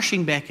come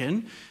rushing back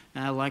in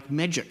like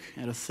magic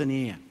out of thin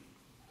air.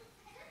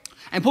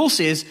 And Paul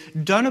says,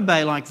 don't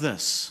obey like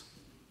this.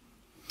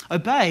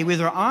 Obey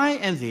whether I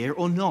am there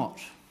or not.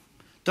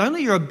 Don't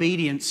let your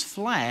obedience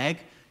flag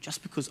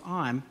just because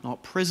I'm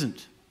not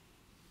present.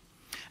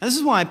 And this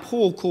is why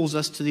Paul calls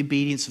us to the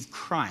obedience of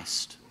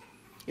Christ.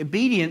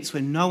 Obedience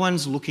when no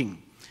one's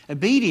looking.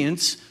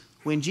 Obedience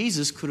when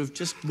Jesus could have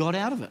just got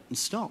out of it and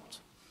stopped.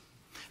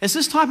 It's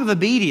this type of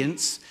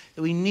obedience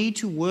that we need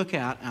to work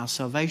out our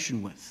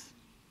salvation with.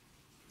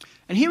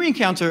 And here we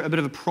encounter a bit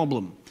of a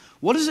problem.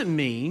 What does it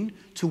mean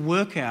to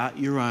work out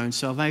your own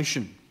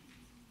salvation?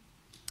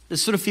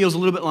 This sort of feels a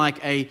little bit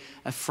like a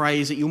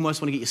phrase that you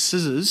almost want to get your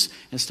scissors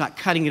and start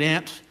cutting it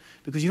out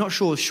because you're not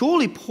sure.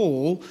 Surely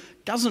Paul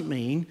doesn't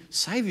mean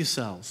save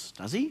yourselves,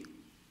 does he?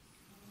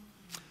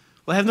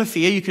 Well, have no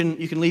fear. You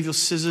can leave your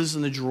scissors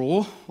in the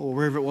drawer or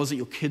wherever it was that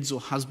your kids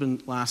or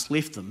husband last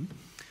left them.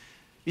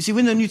 You see,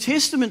 when the New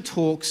Testament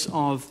talks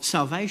of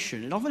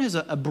salvation, it often has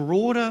a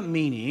broader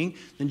meaning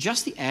than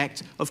just the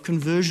act of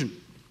conversion.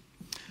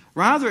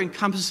 Rather, it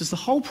encompasses the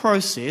whole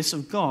process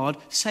of God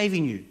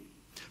saving you,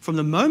 from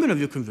the moment of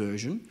your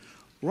conversion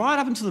right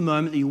up until the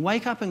moment that you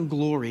wake up in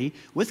glory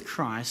with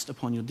Christ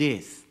upon your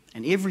death,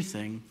 and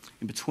everything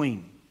in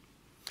between.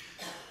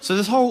 So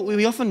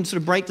we often sort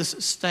of break the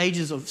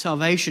stages of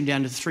salvation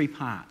down to three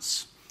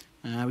parts.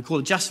 We call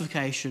it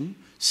justification,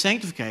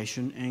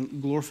 sanctification,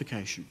 and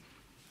glorification.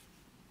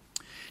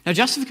 Now,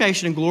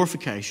 justification and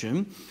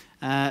glorification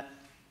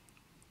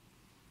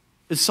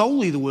is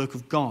solely the work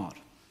of God,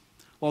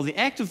 while the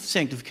act of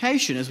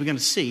sanctification, as we're going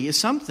to see, is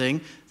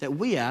something that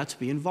we are to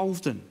be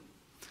involved in,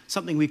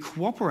 something we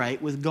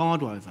cooperate with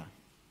God over.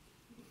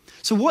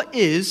 So what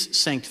is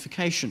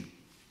sanctification?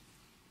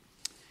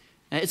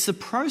 It's the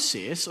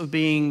process of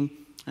being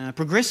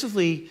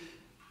progressively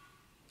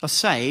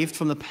saved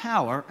from the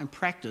power and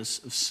practice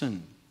of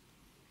sin.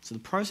 So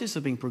the process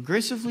of being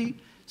progressively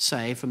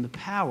saved from the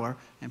power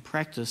and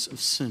practice of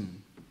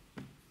sin.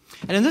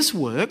 And in this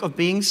work of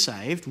being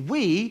saved,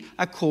 we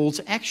are called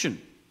to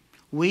action.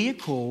 We are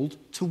called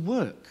to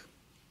work.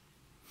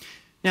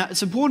 Now,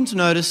 it's important to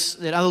notice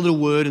that other little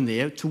word in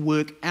there, to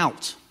work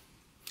out.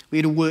 We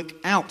are to work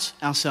out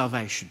our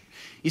salvation.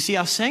 You see,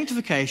 our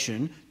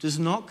sanctification does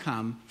not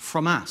come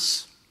from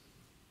us.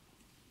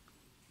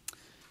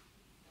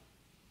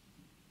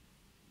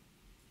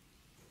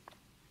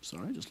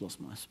 Sorry, I just lost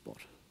my spot.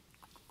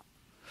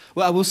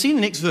 Well, we'll see in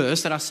the next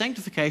verse that our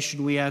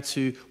sanctification we are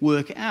to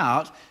work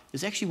out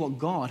is actually what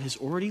God has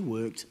already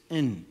worked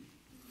in.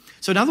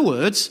 So in other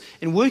words,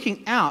 in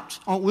working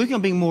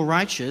on being more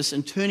righteous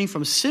and turning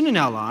from sin in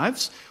our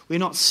lives, we're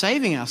not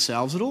saving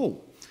ourselves at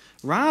all.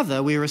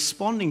 Rather, we're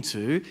responding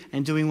to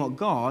and doing what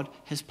God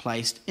has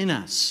placed in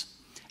us.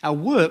 Our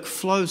work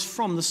flows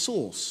from the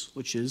source,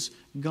 which is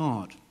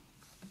God.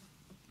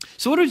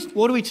 So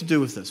what are we to do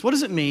with this? What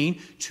does it mean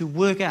to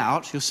work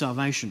out your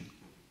salvation?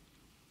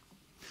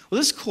 Well,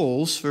 this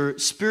calls for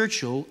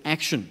spiritual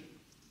action.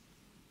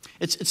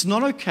 It's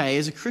not okay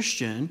as a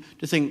Christian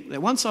to think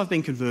that once I've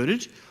been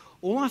converted,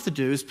 all I have to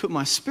do is put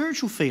my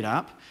spiritual feet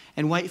up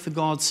and wait for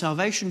God's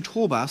salvation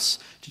tour bus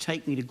to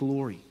take me to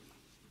glory.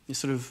 You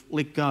sort of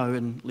let go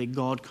and let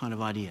God kind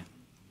of idea.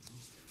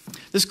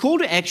 This call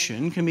to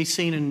action can be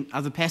seen in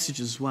other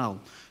passages as well.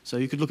 So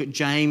you could look at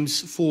James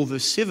 4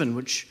 verse 7,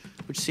 which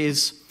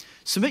says,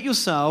 "Submit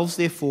yourselves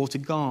therefore to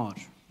God.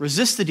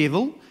 Resist the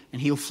devil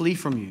and he'll flee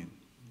from you.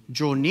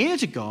 Draw near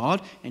to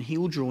God and he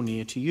will draw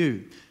near to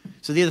you."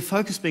 So there the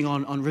focus being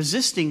on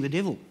resisting the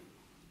devil.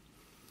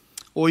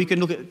 Or you can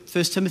look at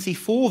 1 Timothy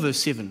 4 verse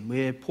 7,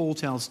 where Paul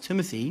tells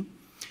Timothy,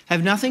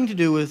 "Have nothing to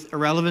do with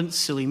irrelevant,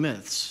 silly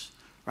myths.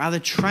 Rather,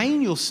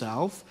 train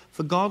yourself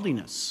for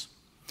godliness.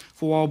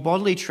 For while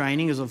bodily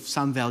training is of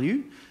some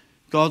value,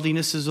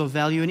 godliness is of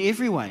value in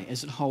every way,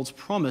 as it holds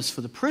promise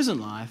for the present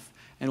life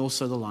and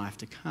also the life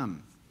to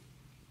come."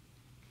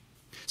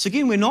 So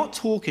again, we're not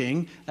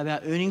talking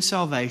about earning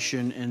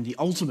salvation in the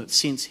ultimate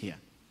sense here.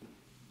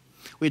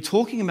 We're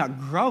talking about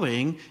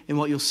growing in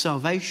what your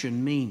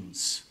salvation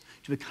means,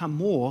 to become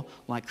more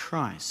like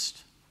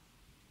Christ.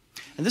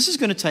 And this is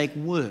going to take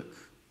work.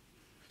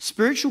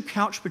 Spiritual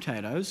couch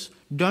potatoes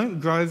don't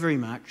grow very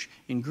much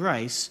in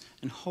grace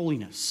and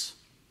holiness.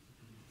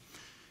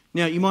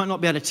 Now, you might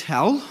not be able to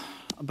tell,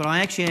 but I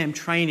actually am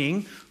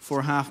training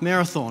for a half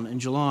marathon in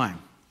July.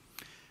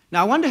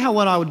 Now, I wonder how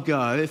well I would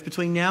go if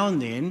between now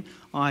and then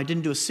I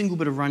didn't do a single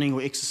bit of running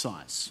or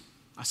exercise.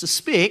 I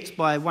suspect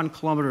by 1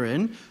 kilometre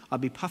in,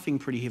 I'd be puffing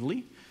pretty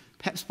heavily.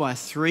 Perhaps by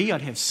 3,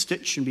 I'd have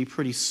stitch and be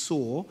pretty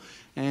sore.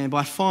 And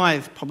by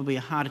 5, probably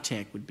a heart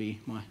attack would be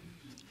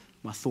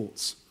my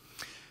thoughts.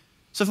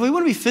 So if we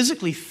want to be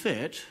physically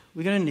fit,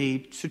 we're going to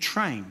need to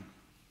train.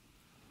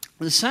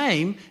 The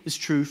same is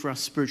true for our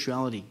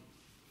spirituality.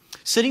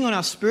 Sitting on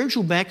our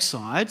spiritual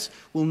backsides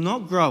will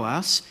not grow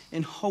us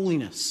in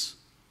holiness.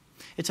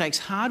 It takes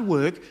hard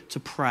work to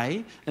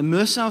pray,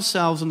 immerse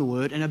ourselves in the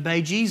Word, and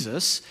obey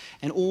Jesus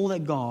and all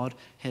that God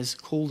has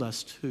called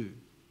us to.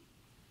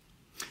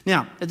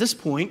 Now, at this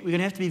point, we're going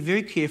to have to be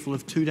very careful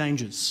of two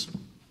dangers.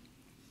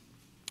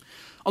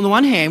 On the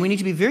one hand, we need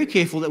to be very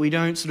careful that we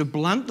don't sort of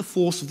blunt the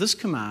force of this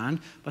command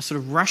by sort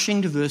of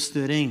rushing to verse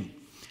 13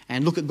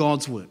 and look at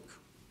God's work.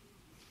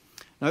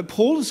 No,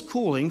 Paul is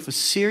calling for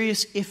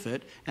serious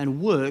effort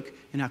and work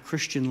in our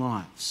Christian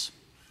lives.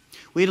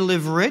 We're to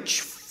live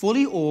rich,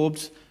 fully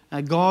orbed,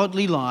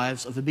 godly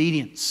lives of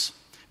obedience,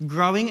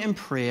 growing in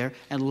prayer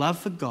and love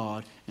for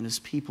God and His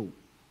people.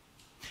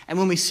 And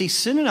when we see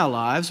sin in our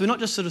lives, we're not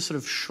just sort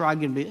of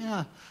shrug and be,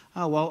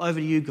 oh well, over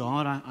to you,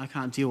 God, I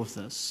can't deal with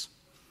this.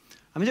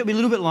 I mean, it would be a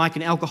little bit like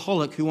an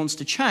alcoholic who wants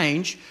to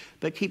change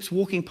but keeps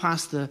walking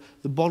past the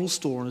bottle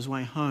store on his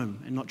way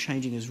home and not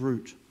changing his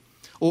route.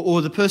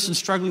 Or the person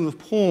struggling with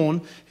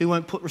porn who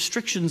won't put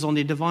restrictions on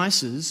their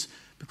devices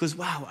because,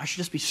 wow, I should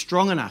just be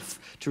strong enough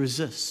to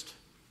resist.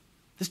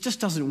 This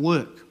just doesn't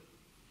work.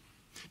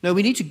 No,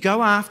 we need to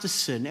go after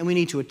sin and we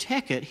need to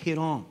attack it head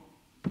on.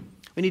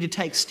 We need to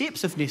take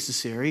steps if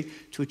necessary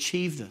to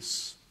achieve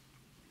this.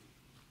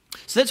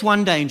 So that's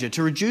one danger,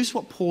 to reduce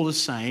what Paul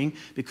is saying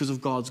because of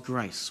God's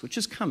grace, which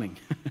is coming.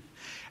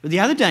 But the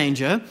other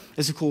danger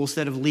is, of course,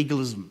 that of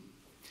legalism,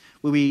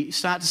 where we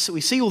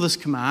see all this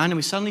command and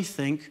we suddenly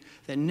think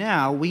that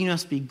now we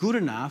must be good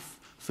enough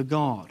for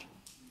God.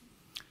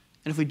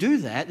 And if we do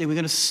that, then we're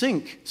going to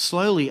sink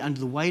slowly under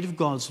the weight of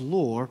God's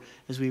law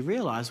as we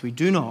realize we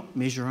do not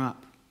measure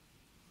up.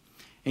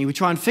 And we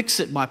try and fix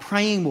it by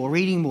praying more,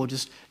 reading more,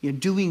 just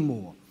doing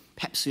more.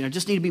 Perhaps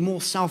just need to be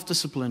more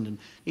self-disciplined and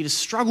need to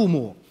struggle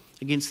more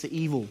against the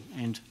evil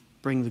and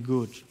bring the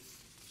good.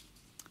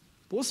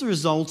 But what's the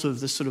result of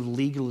this sort of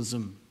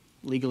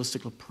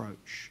legalistic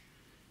approach?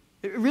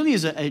 It really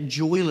is a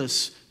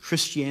joyless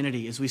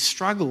Christianity as we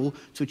struggle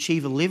to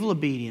achieve a level of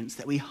obedience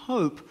that we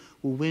hope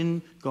will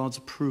win God's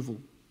approval.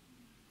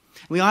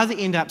 We either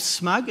end up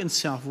smug in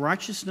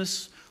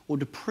self-righteousness or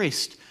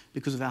depressed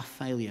because of our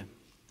failure,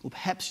 or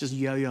perhaps just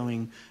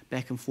yo-yoing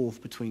back and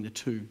forth between the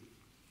two.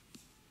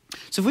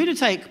 So if we're to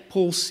take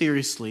Paul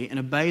seriously and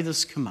obey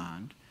this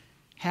command,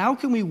 how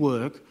can we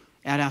work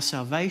out our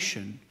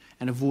salvation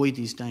and avoid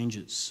these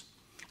dangers?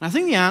 And I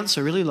think the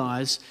answer really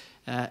lies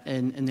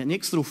in the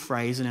next little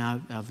phrase in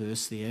our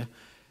verse there,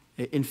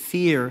 in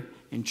fear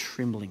and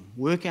trembling.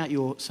 Work out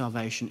your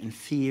salvation in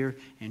fear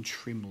and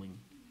trembling.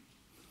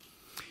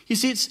 You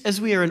see, it's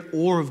as we are in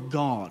awe of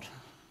God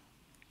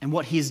and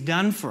what He has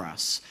done for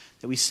us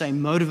that we stay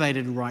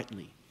motivated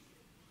rightly.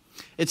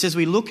 It's as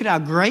we look at our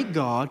great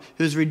God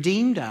who has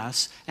redeemed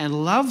us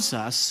and loves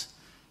us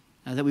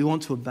that we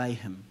want to obey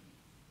Him.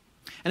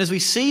 And as we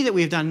see that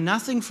we have done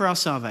nothing for our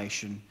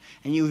salvation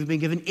and you have been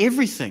given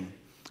everything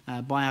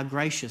by our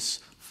gracious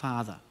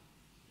Father.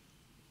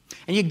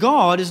 And yet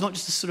God is not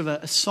just a sort of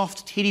a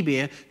soft teddy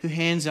bear who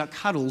hands out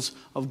cuddles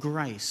of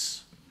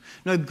grace.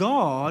 No,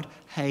 God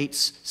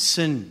hates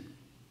sin.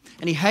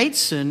 And He hates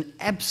sin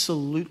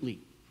absolutely.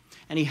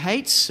 And He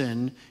hates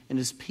sin in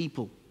His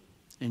people,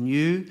 in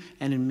you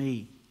and in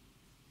me.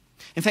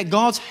 In fact,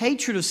 God's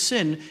hatred of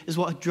sin is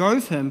what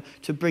drove Him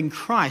to bring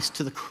Christ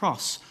to the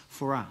cross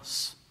for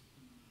us.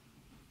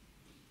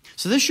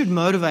 So this should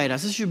motivate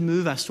us, this should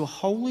move us to a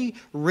holy,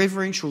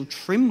 reverential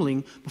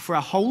trembling before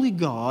our holy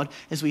God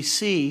as we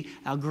see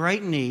our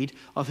great need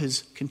of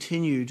His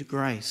continued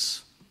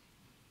grace.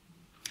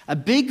 A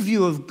big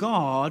view of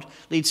God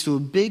leads to a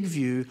big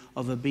view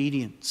of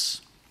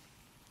obedience.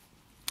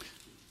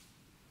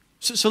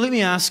 So let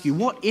me ask you,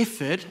 what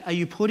effort are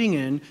you putting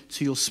in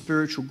to your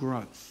spiritual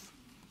growth?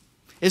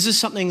 Is this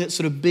something that's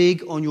sort of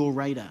big on your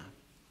radar?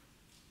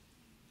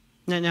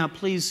 Now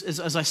please,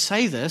 as I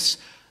say this,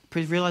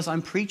 please realize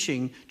I'm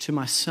preaching to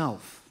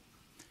myself.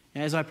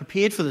 As I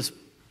prepared for this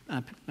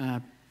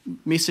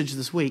message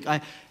this week,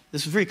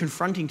 this was very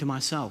confronting to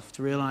myself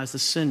to realize the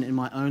sin in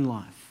my own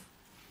life.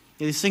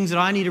 There's things that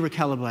I need to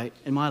recalibrate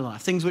in my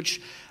life, things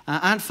which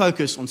aren't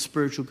focused on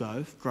spiritual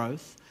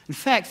growth. In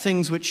fact,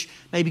 things which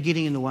may be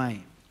getting in the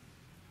way.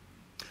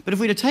 But if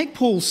we're to take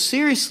Paul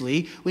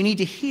seriously, we need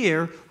to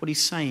hear what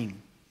he's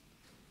saying.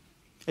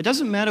 It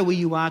doesn't matter where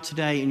you are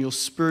today in your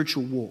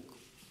spiritual walk,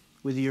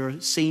 whether you're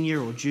a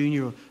senior or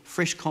junior or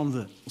fresh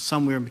convert or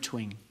somewhere in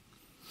between.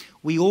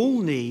 We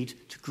all need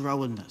to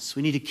grow in this.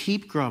 We need to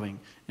keep growing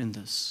in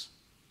this.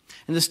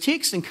 And this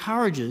text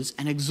encourages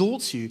and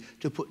exhorts you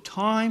to put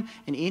time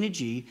and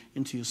energy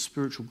into your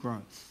spiritual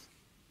growth.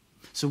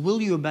 So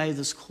will you obey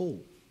this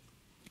call?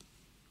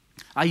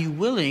 Are you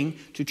willing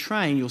to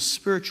train your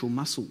spiritual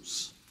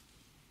muscles?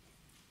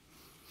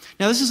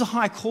 Now, this is a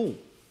high call,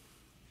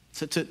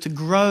 to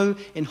grow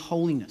in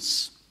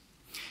holiness.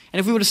 And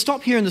if we were to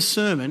stop here in the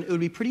sermon, it would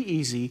be pretty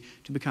easy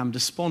to become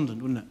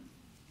despondent, wouldn't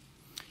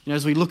it?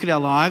 As we look at our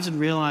lives and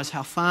realize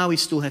how far we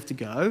still have to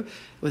go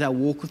with our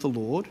walk with the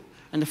Lord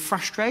and the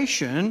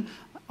frustration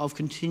of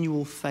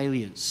continual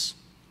failures.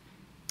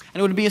 And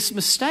it would be a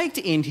mistake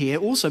to end here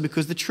also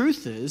because the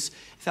truth is,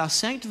 if our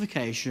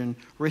sanctification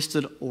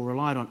rested or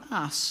relied on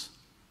us,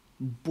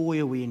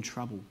 boy, are we in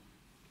trouble.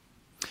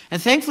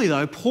 And thankfully,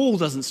 though, Paul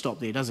doesn't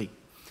stop there, does he?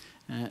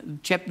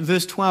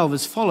 Verse 12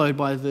 is followed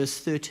by verse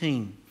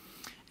 13,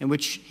 in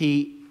which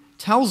he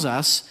tells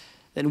us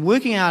that in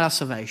working out our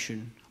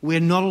salvation, we're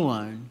not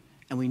alone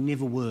and we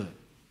never were.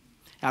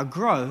 Our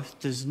growth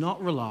does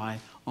not rely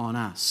on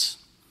us.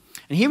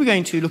 And here we're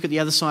going to look at the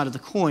other side of the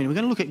coin. We're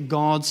going to look at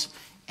God's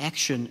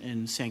action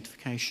in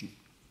sanctification.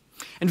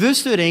 In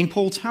verse 13,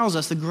 Paul tells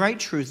us the great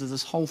truth of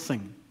this whole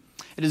thing.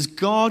 It is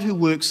God who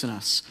works in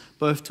us,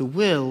 both to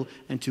will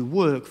and to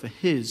work for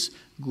his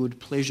good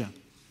pleasure.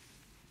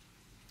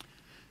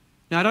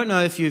 Now, I don't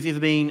know if you've ever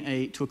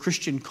been to a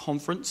Christian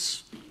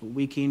conference, a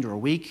weekend or a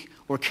week,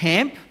 or a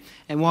camp,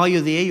 and while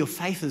you're there, your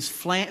faith is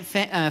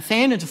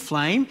fanned into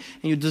flame,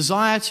 and your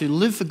desire to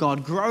live for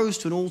God grows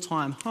to an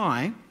all-time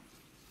high.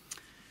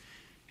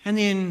 And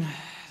then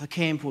the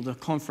camp or the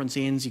conference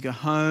ends, you go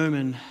home,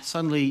 and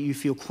suddenly you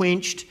feel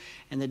quenched,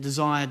 and that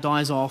desire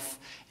dies off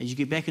as you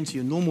get back into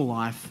your normal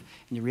life,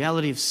 and the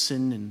reality of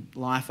sin and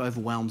life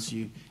overwhelms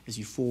you as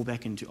you fall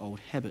back into old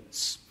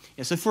habits.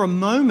 Yeah, so for a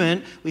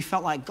moment, we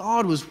felt like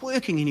God was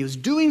working and he was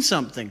doing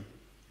something.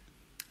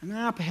 And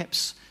now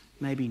perhaps,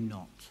 maybe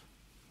not.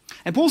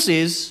 And Paul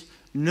says,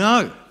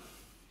 no.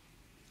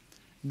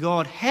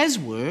 God has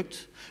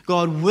worked,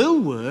 God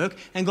will work,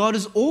 and God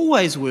is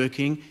always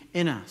working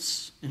in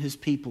us, in his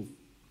people.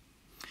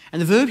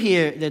 And the verb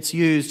here that's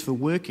used for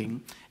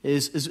working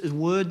is a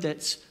word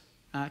that's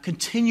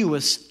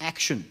continuous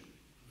action.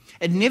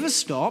 It never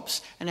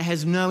stops and it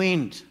has no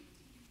end.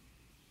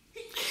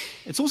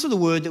 It's also the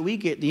word that we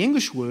get the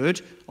English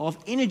word of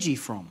energy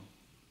from.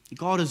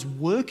 God is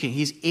working,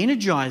 he's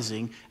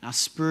energizing our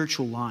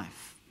spiritual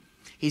life.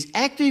 He's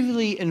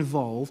actively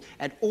involved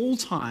at all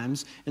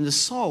times in the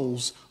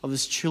souls of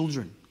his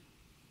children,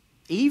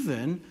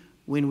 even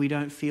when we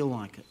don't feel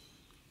like it.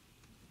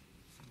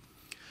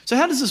 So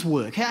how does this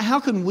work?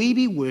 How can we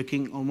be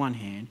working on one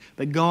hand,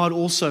 but God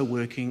also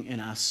working in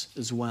us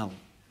as well?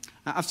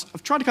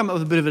 I've tried to come up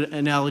with a bit of an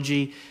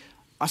analogy.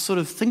 I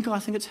think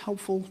it's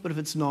helpful, but if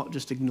it's not,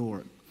 just ignore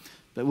it.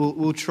 But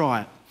we'll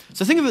try it.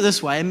 So think of it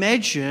this way.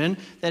 Imagine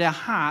that our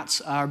hearts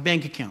are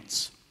bank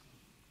accounts.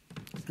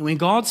 And when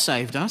God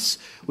saved us,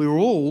 we were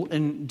all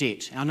in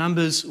debt. Our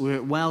numbers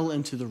were well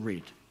into the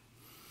red.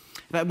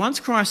 But once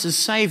Christ has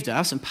saved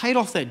us and paid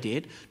off that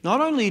debt, not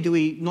only do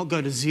we not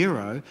go to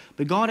zero,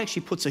 but God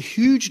actually puts a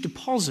huge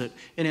deposit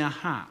in our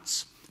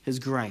hearts, his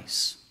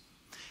grace.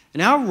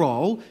 And our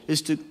role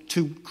is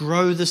to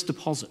grow this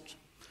deposit,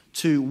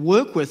 to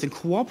work with and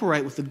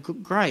cooperate with the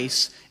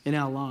grace in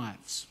our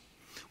lives.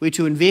 We're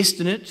to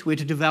invest in it, we're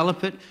to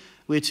develop it,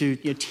 we're to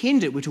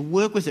tend it, we're to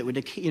work with it, we're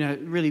to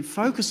really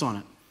focus on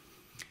it.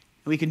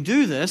 And we can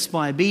do this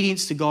by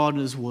obedience to God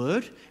and his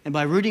word and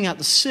by rooting out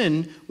the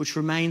sin which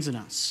remains in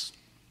us.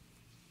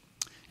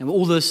 And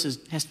all this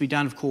has to be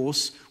done, of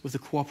course, with the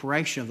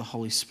cooperation of the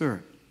Holy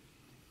Spirit.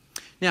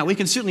 Now, we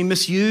can certainly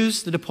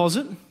misuse the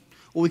deposit,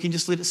 or we can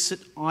just let it sit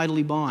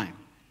idly by.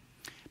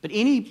 But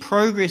any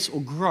progress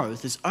or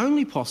growth is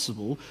only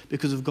possible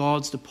because of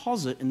God's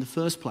deposit in the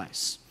first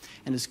place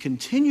and his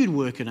continued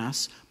work in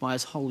us by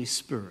his Holy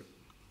Spirit.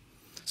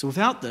 So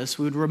without this,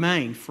 we would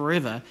remain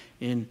forever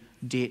in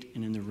debt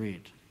and in the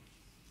red.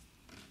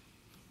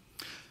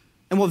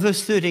 And what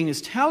verse 13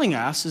 is telling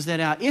us is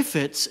that our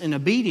efforts in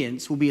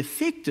obedience will be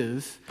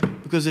effective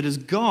because it is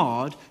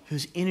God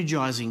who's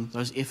energizing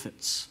those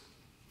efforts.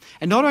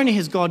 And not only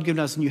has God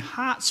given us new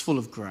hearts full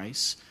of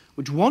grace,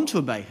 which want to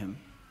obey him,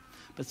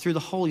 but through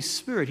the Holy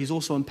Spirit, he's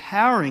also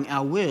empowering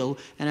our will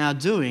and our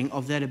doing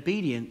of that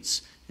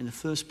obedience in the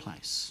first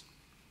place.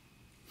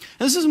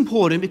 And this is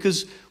important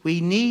because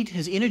we need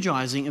his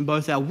energizing in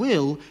both our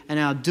will and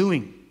our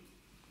doing.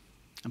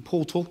 And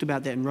Paul talked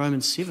about that in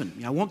Romans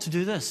 7. I want to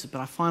do this,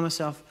 but I find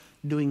myself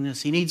doing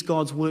this. He needs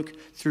God's work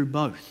through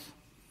both.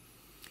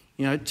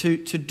 To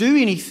do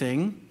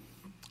anything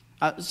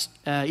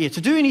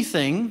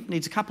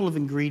needs a couple of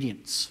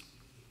ingredients.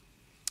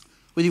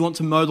 Whether you want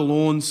to mow the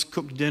lawns,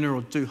 cook dinner,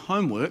 or do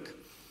homework,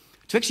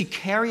 to actually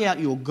carry out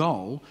your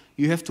goal,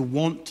 you have to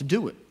want to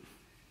do it,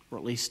 or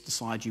at least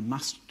decide you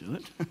must do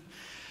it.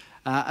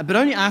 But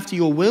only after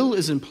your will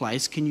is in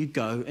place can you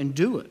go and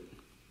do it.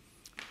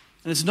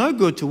 And it's no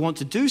good to want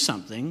to do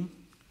something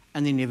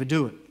and then never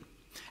do it.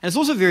 And it's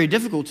also very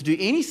difficult to do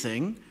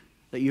anything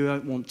that you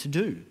don't want to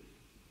do.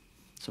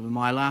 Some of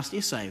my last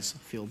essays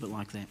feel a bit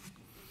like that.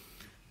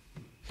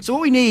 So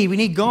what we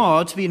need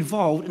God to be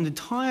involved in the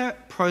entire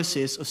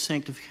process of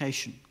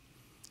sanctification,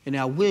 in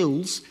our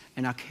wills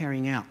and our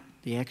carrying out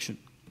the action.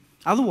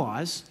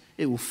 Otherwise,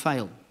 it will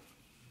fail.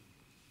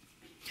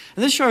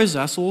 And this shows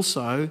us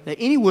also that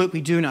any work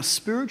we do in our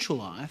spiritual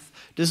life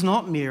does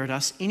not merit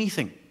us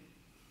anything,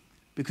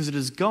 because it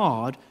is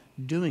God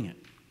doing it.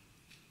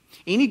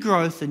 Any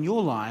growth in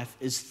your life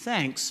is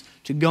thanks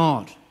to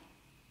God,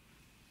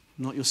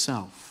 not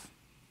yourself.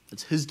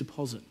 It's his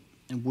deposit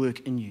and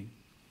work in you.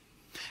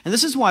 And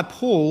this is why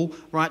Paul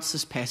writes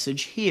this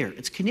passage here.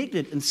 It's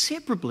connected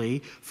inseparably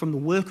from the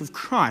work of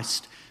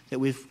Christ that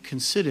we've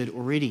considered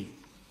already.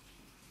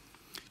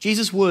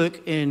 Jesus'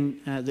 work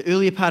in the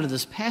earlier part of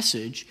this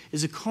passage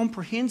is a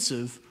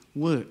comprehensive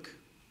work.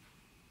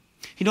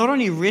 He not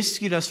only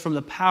rescued us from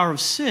the power of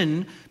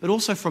sin, but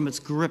also from its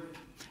grip,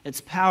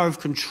 its power of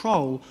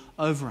control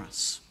over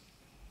us.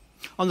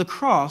 On the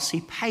cross,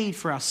 he paid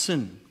for our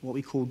sin, what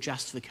we call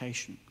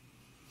justification.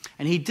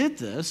 And he did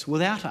this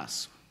without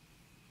us.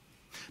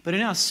 But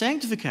in our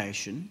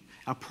sanctification,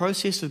 our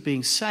process of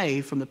being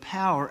saved from the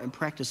power and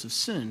practice of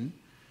sin,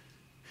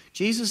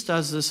 Jesus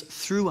does this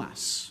through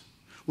us.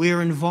 We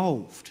are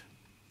involved.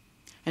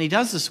 And he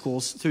does this, of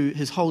course, through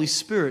his Holy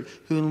Spirit,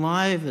 who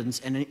enlivens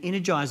and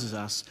energizes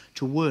us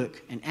to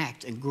work and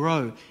act and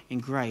grow in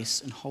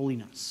grace and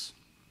holiness.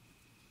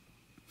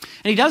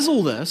 And he does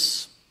all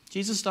this,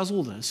 Jesus does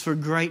all this for a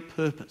great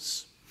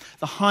purpose,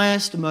 the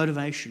highest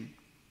motivation,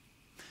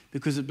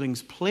 because it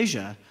brings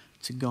pleasure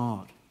to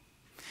God.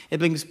 It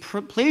brings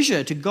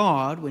pleasure to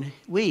God when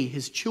we,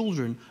 his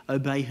children,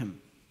 obey him.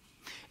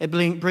 It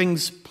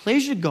brings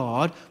pleasure to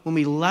God when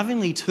we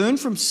lovingly turn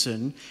from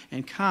sin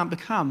and can't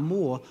become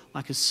more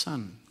like his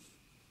son.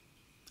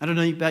 I don't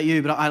know about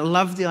you, but I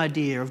love the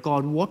idea of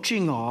God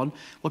watching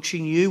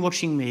you,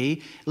 watching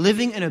me,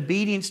 living in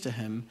obedience to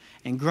him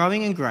and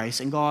growing in grace,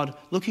 and God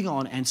looking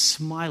on and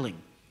smiling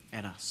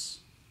at us.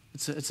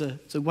 It's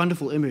a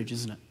wonderful image,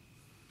 isn't it?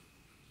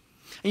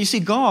 And you see,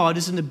 God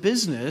is in the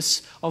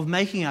business of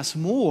making us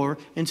more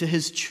into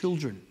his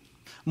children,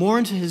 more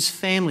into his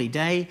family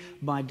day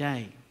by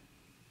day.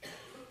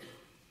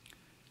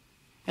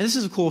 And this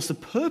is, of course, the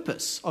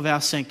purpose of our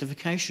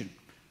sanctification.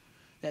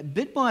 That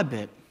bit by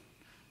bit,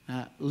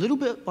 little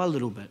bit by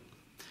little bit,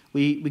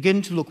 we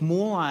begin to look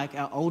more like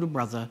our older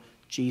brother,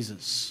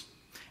 Jesus.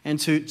 And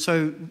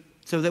so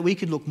that we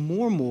could look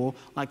more and more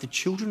like the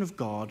children of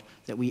God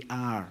that we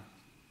are.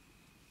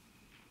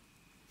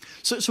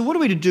 So what are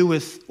we to do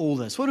with all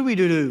this? What are we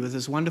to do with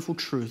this wonderful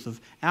truth of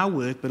our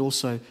work, but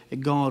also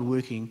God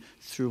working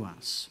through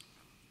us?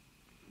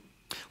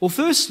 Well,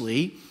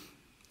 firstly,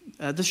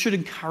 this should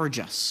encourage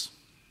us.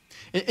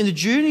 In the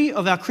journey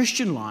of our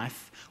Christian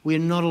life, we are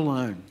not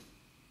alone.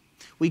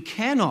 We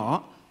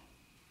cannot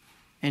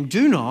and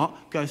do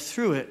not go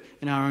through it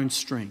in our own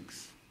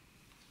strength.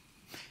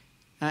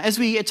 As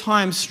we at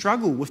times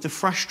struggle with the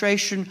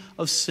frustration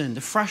of sin,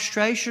 the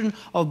frustration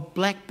of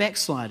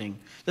backsliding,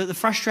 the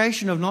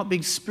frustration of not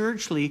being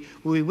spiritually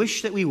where we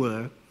wish that we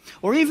were,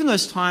 or even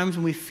those times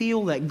when we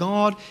feel that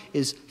God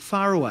is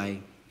far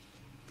away,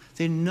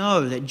 then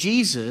know that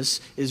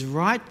Jesus is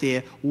right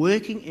there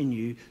working in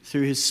you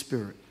through his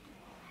Spirit.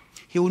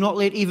 He will not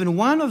let even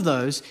one of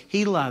those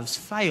he loves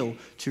fail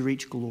to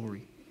reach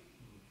glory.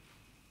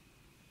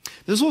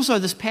 There's also,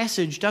 this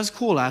passage does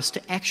call us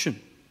to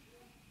action.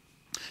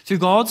 Through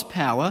God's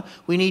power,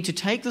 we need to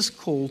take this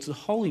call to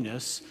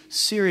holiness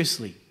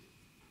seriously.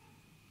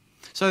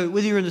 So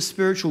whether you're in the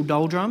spiritual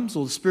doldrums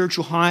or the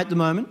spiritual high at the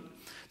moment,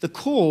 the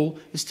call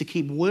is to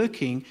keep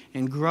working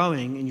and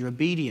growing in your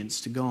obedience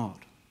to God.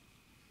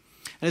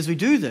 And as we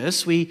do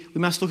this, we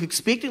must look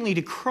expectantly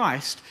to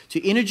Christ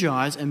to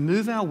energize and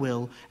move our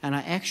will and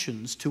our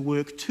actions to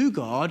work to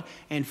God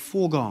and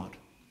for God.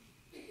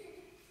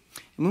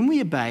 And when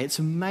we obey, it's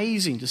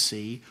amazing to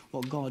see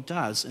what God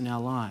does in our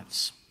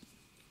lives.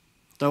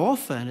 Though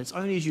often it's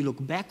only as you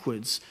look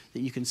backwards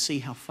that you can see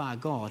how far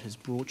God has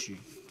brought you.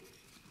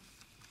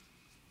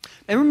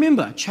 And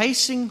remember,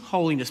 chasing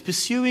holiness,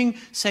 pursuing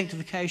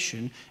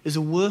sanctification is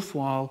a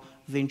worthwhile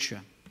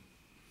venture,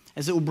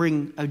 as it will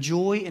bring a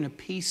joy and a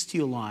peace to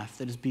your life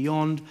that is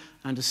beyond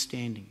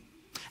understanding.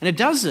 And it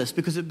does this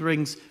because it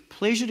brings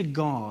pleasure to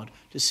God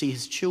to see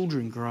his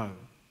children grow.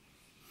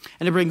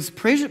 And it brings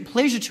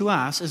pleasure to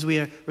us as we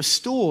are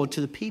restored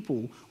to the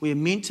people we are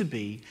meant to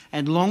be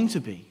and long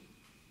to be.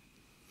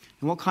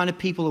 And what kind of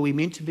people are we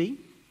meant to be?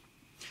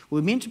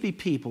 We're meant to be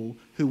people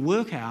who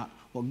work out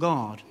what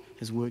God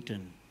has worked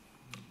in.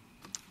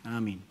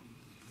 Amen.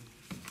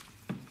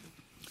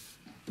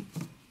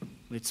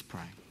 Let's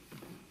pray.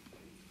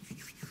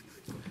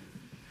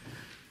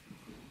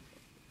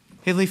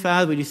 Heavenly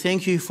Father, we do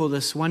thank you for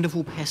this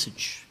wonderful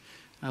passage.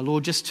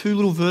 Lord, just 2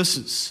 little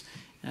verses,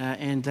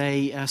 and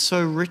they are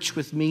so rich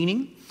with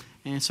meaning.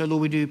 And so,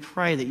 Lord, we do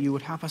pray that you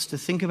would help us to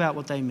think about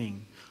what they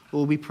mean.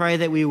 Lord, we pray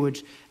that we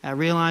would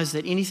realize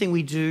that anything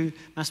we do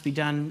must be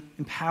done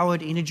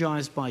empowered,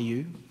 energized by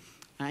you.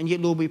 And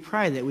yet, Lord, we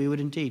pray that we would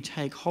indeed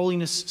take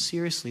holiness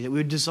seriously, that we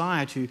would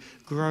desire to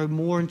grow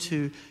more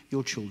into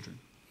your children.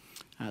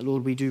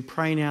 Lord, we do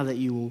pray now that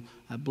you will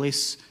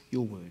bless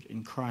your word.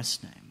 In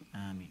Christ's name,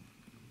 amen.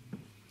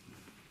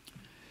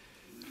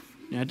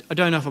 Now, I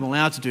don't know if I'm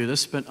allowed to do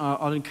this, but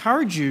I'd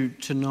encourage you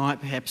tonight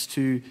perhaps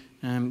to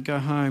go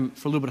home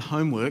for a little bit of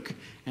homework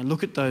and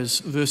look at those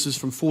verses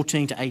from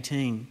 14 to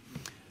 18.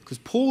 Because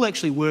Paul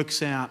actually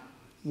works out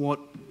what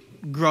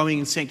growing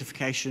in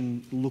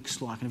sanctification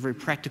looks like in a very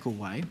practical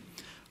way.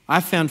 I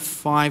found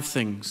 5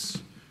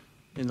 things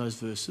in those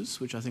verses,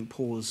 which I think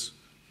Paul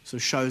sort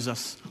of shows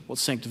us what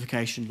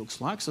sanctification looks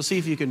like. So see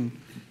if you can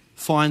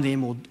find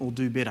them or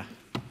do better.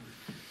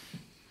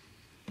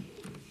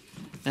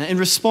 In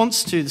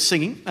response to the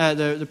singing,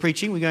 the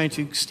preaching, we're going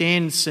to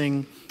stand and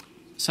sing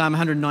Psalm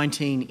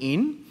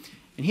 119N.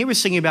 And here we're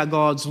singing about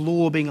God's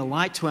law being a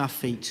light to our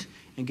feet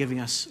and giving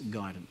us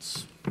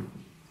guidance. It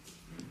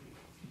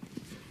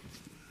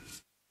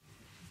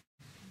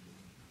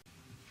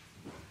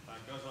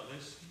goes like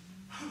this.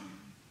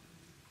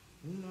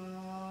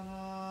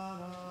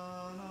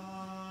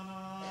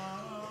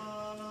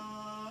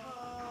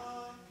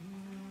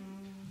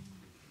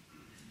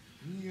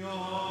 Your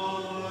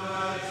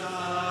words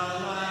are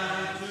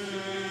light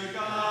to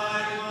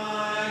guide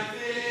my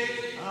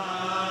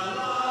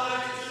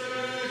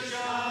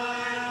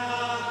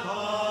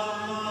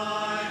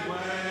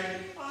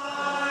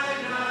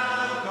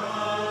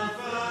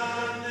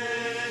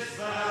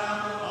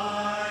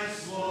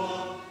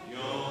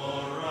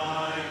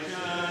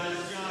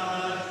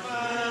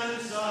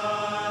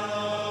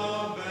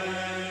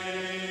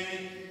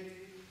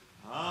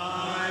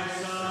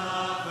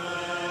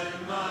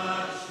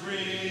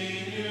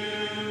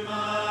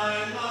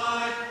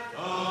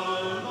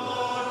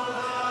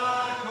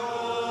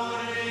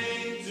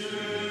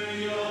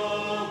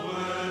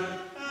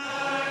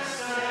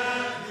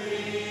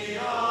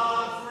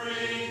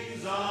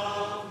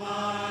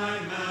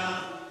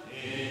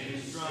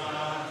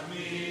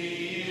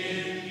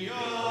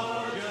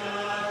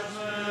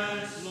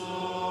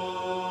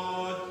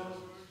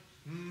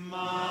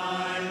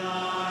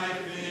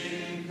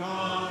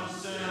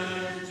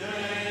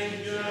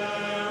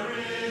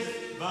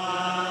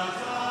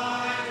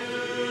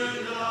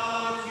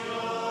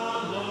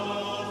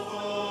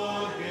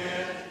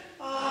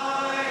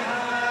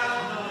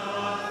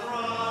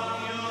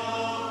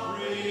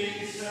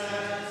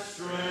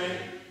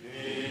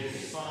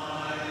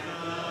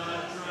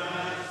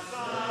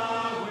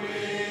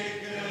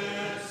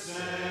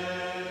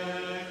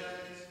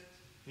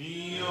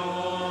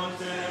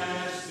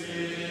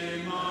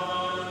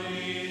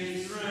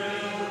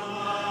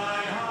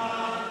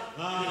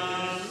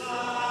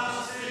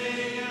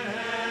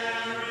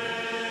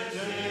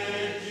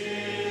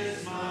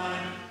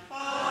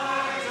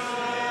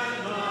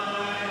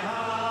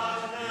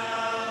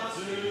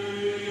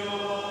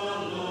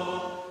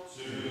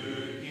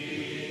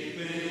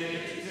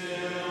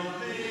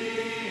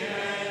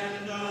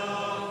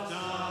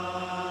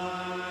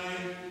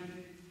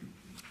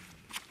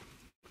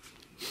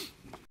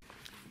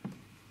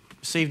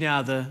Receive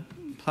now the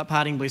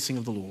parting blessing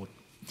of the Lord.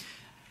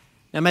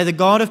 Now may the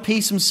God of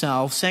peace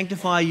himself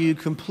sanctify you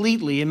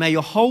completely, and may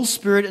your whole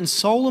spirit and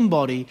soul and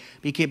body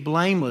be kept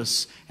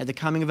blameless at the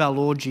coming of our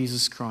Lord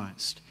Jesus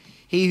Christ.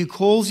 He who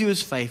calls you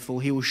is faithful,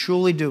 he will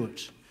surely do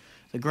it.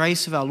 The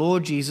grace of our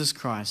Lord Jesus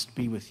Christ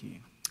be with you.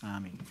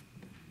 Amen.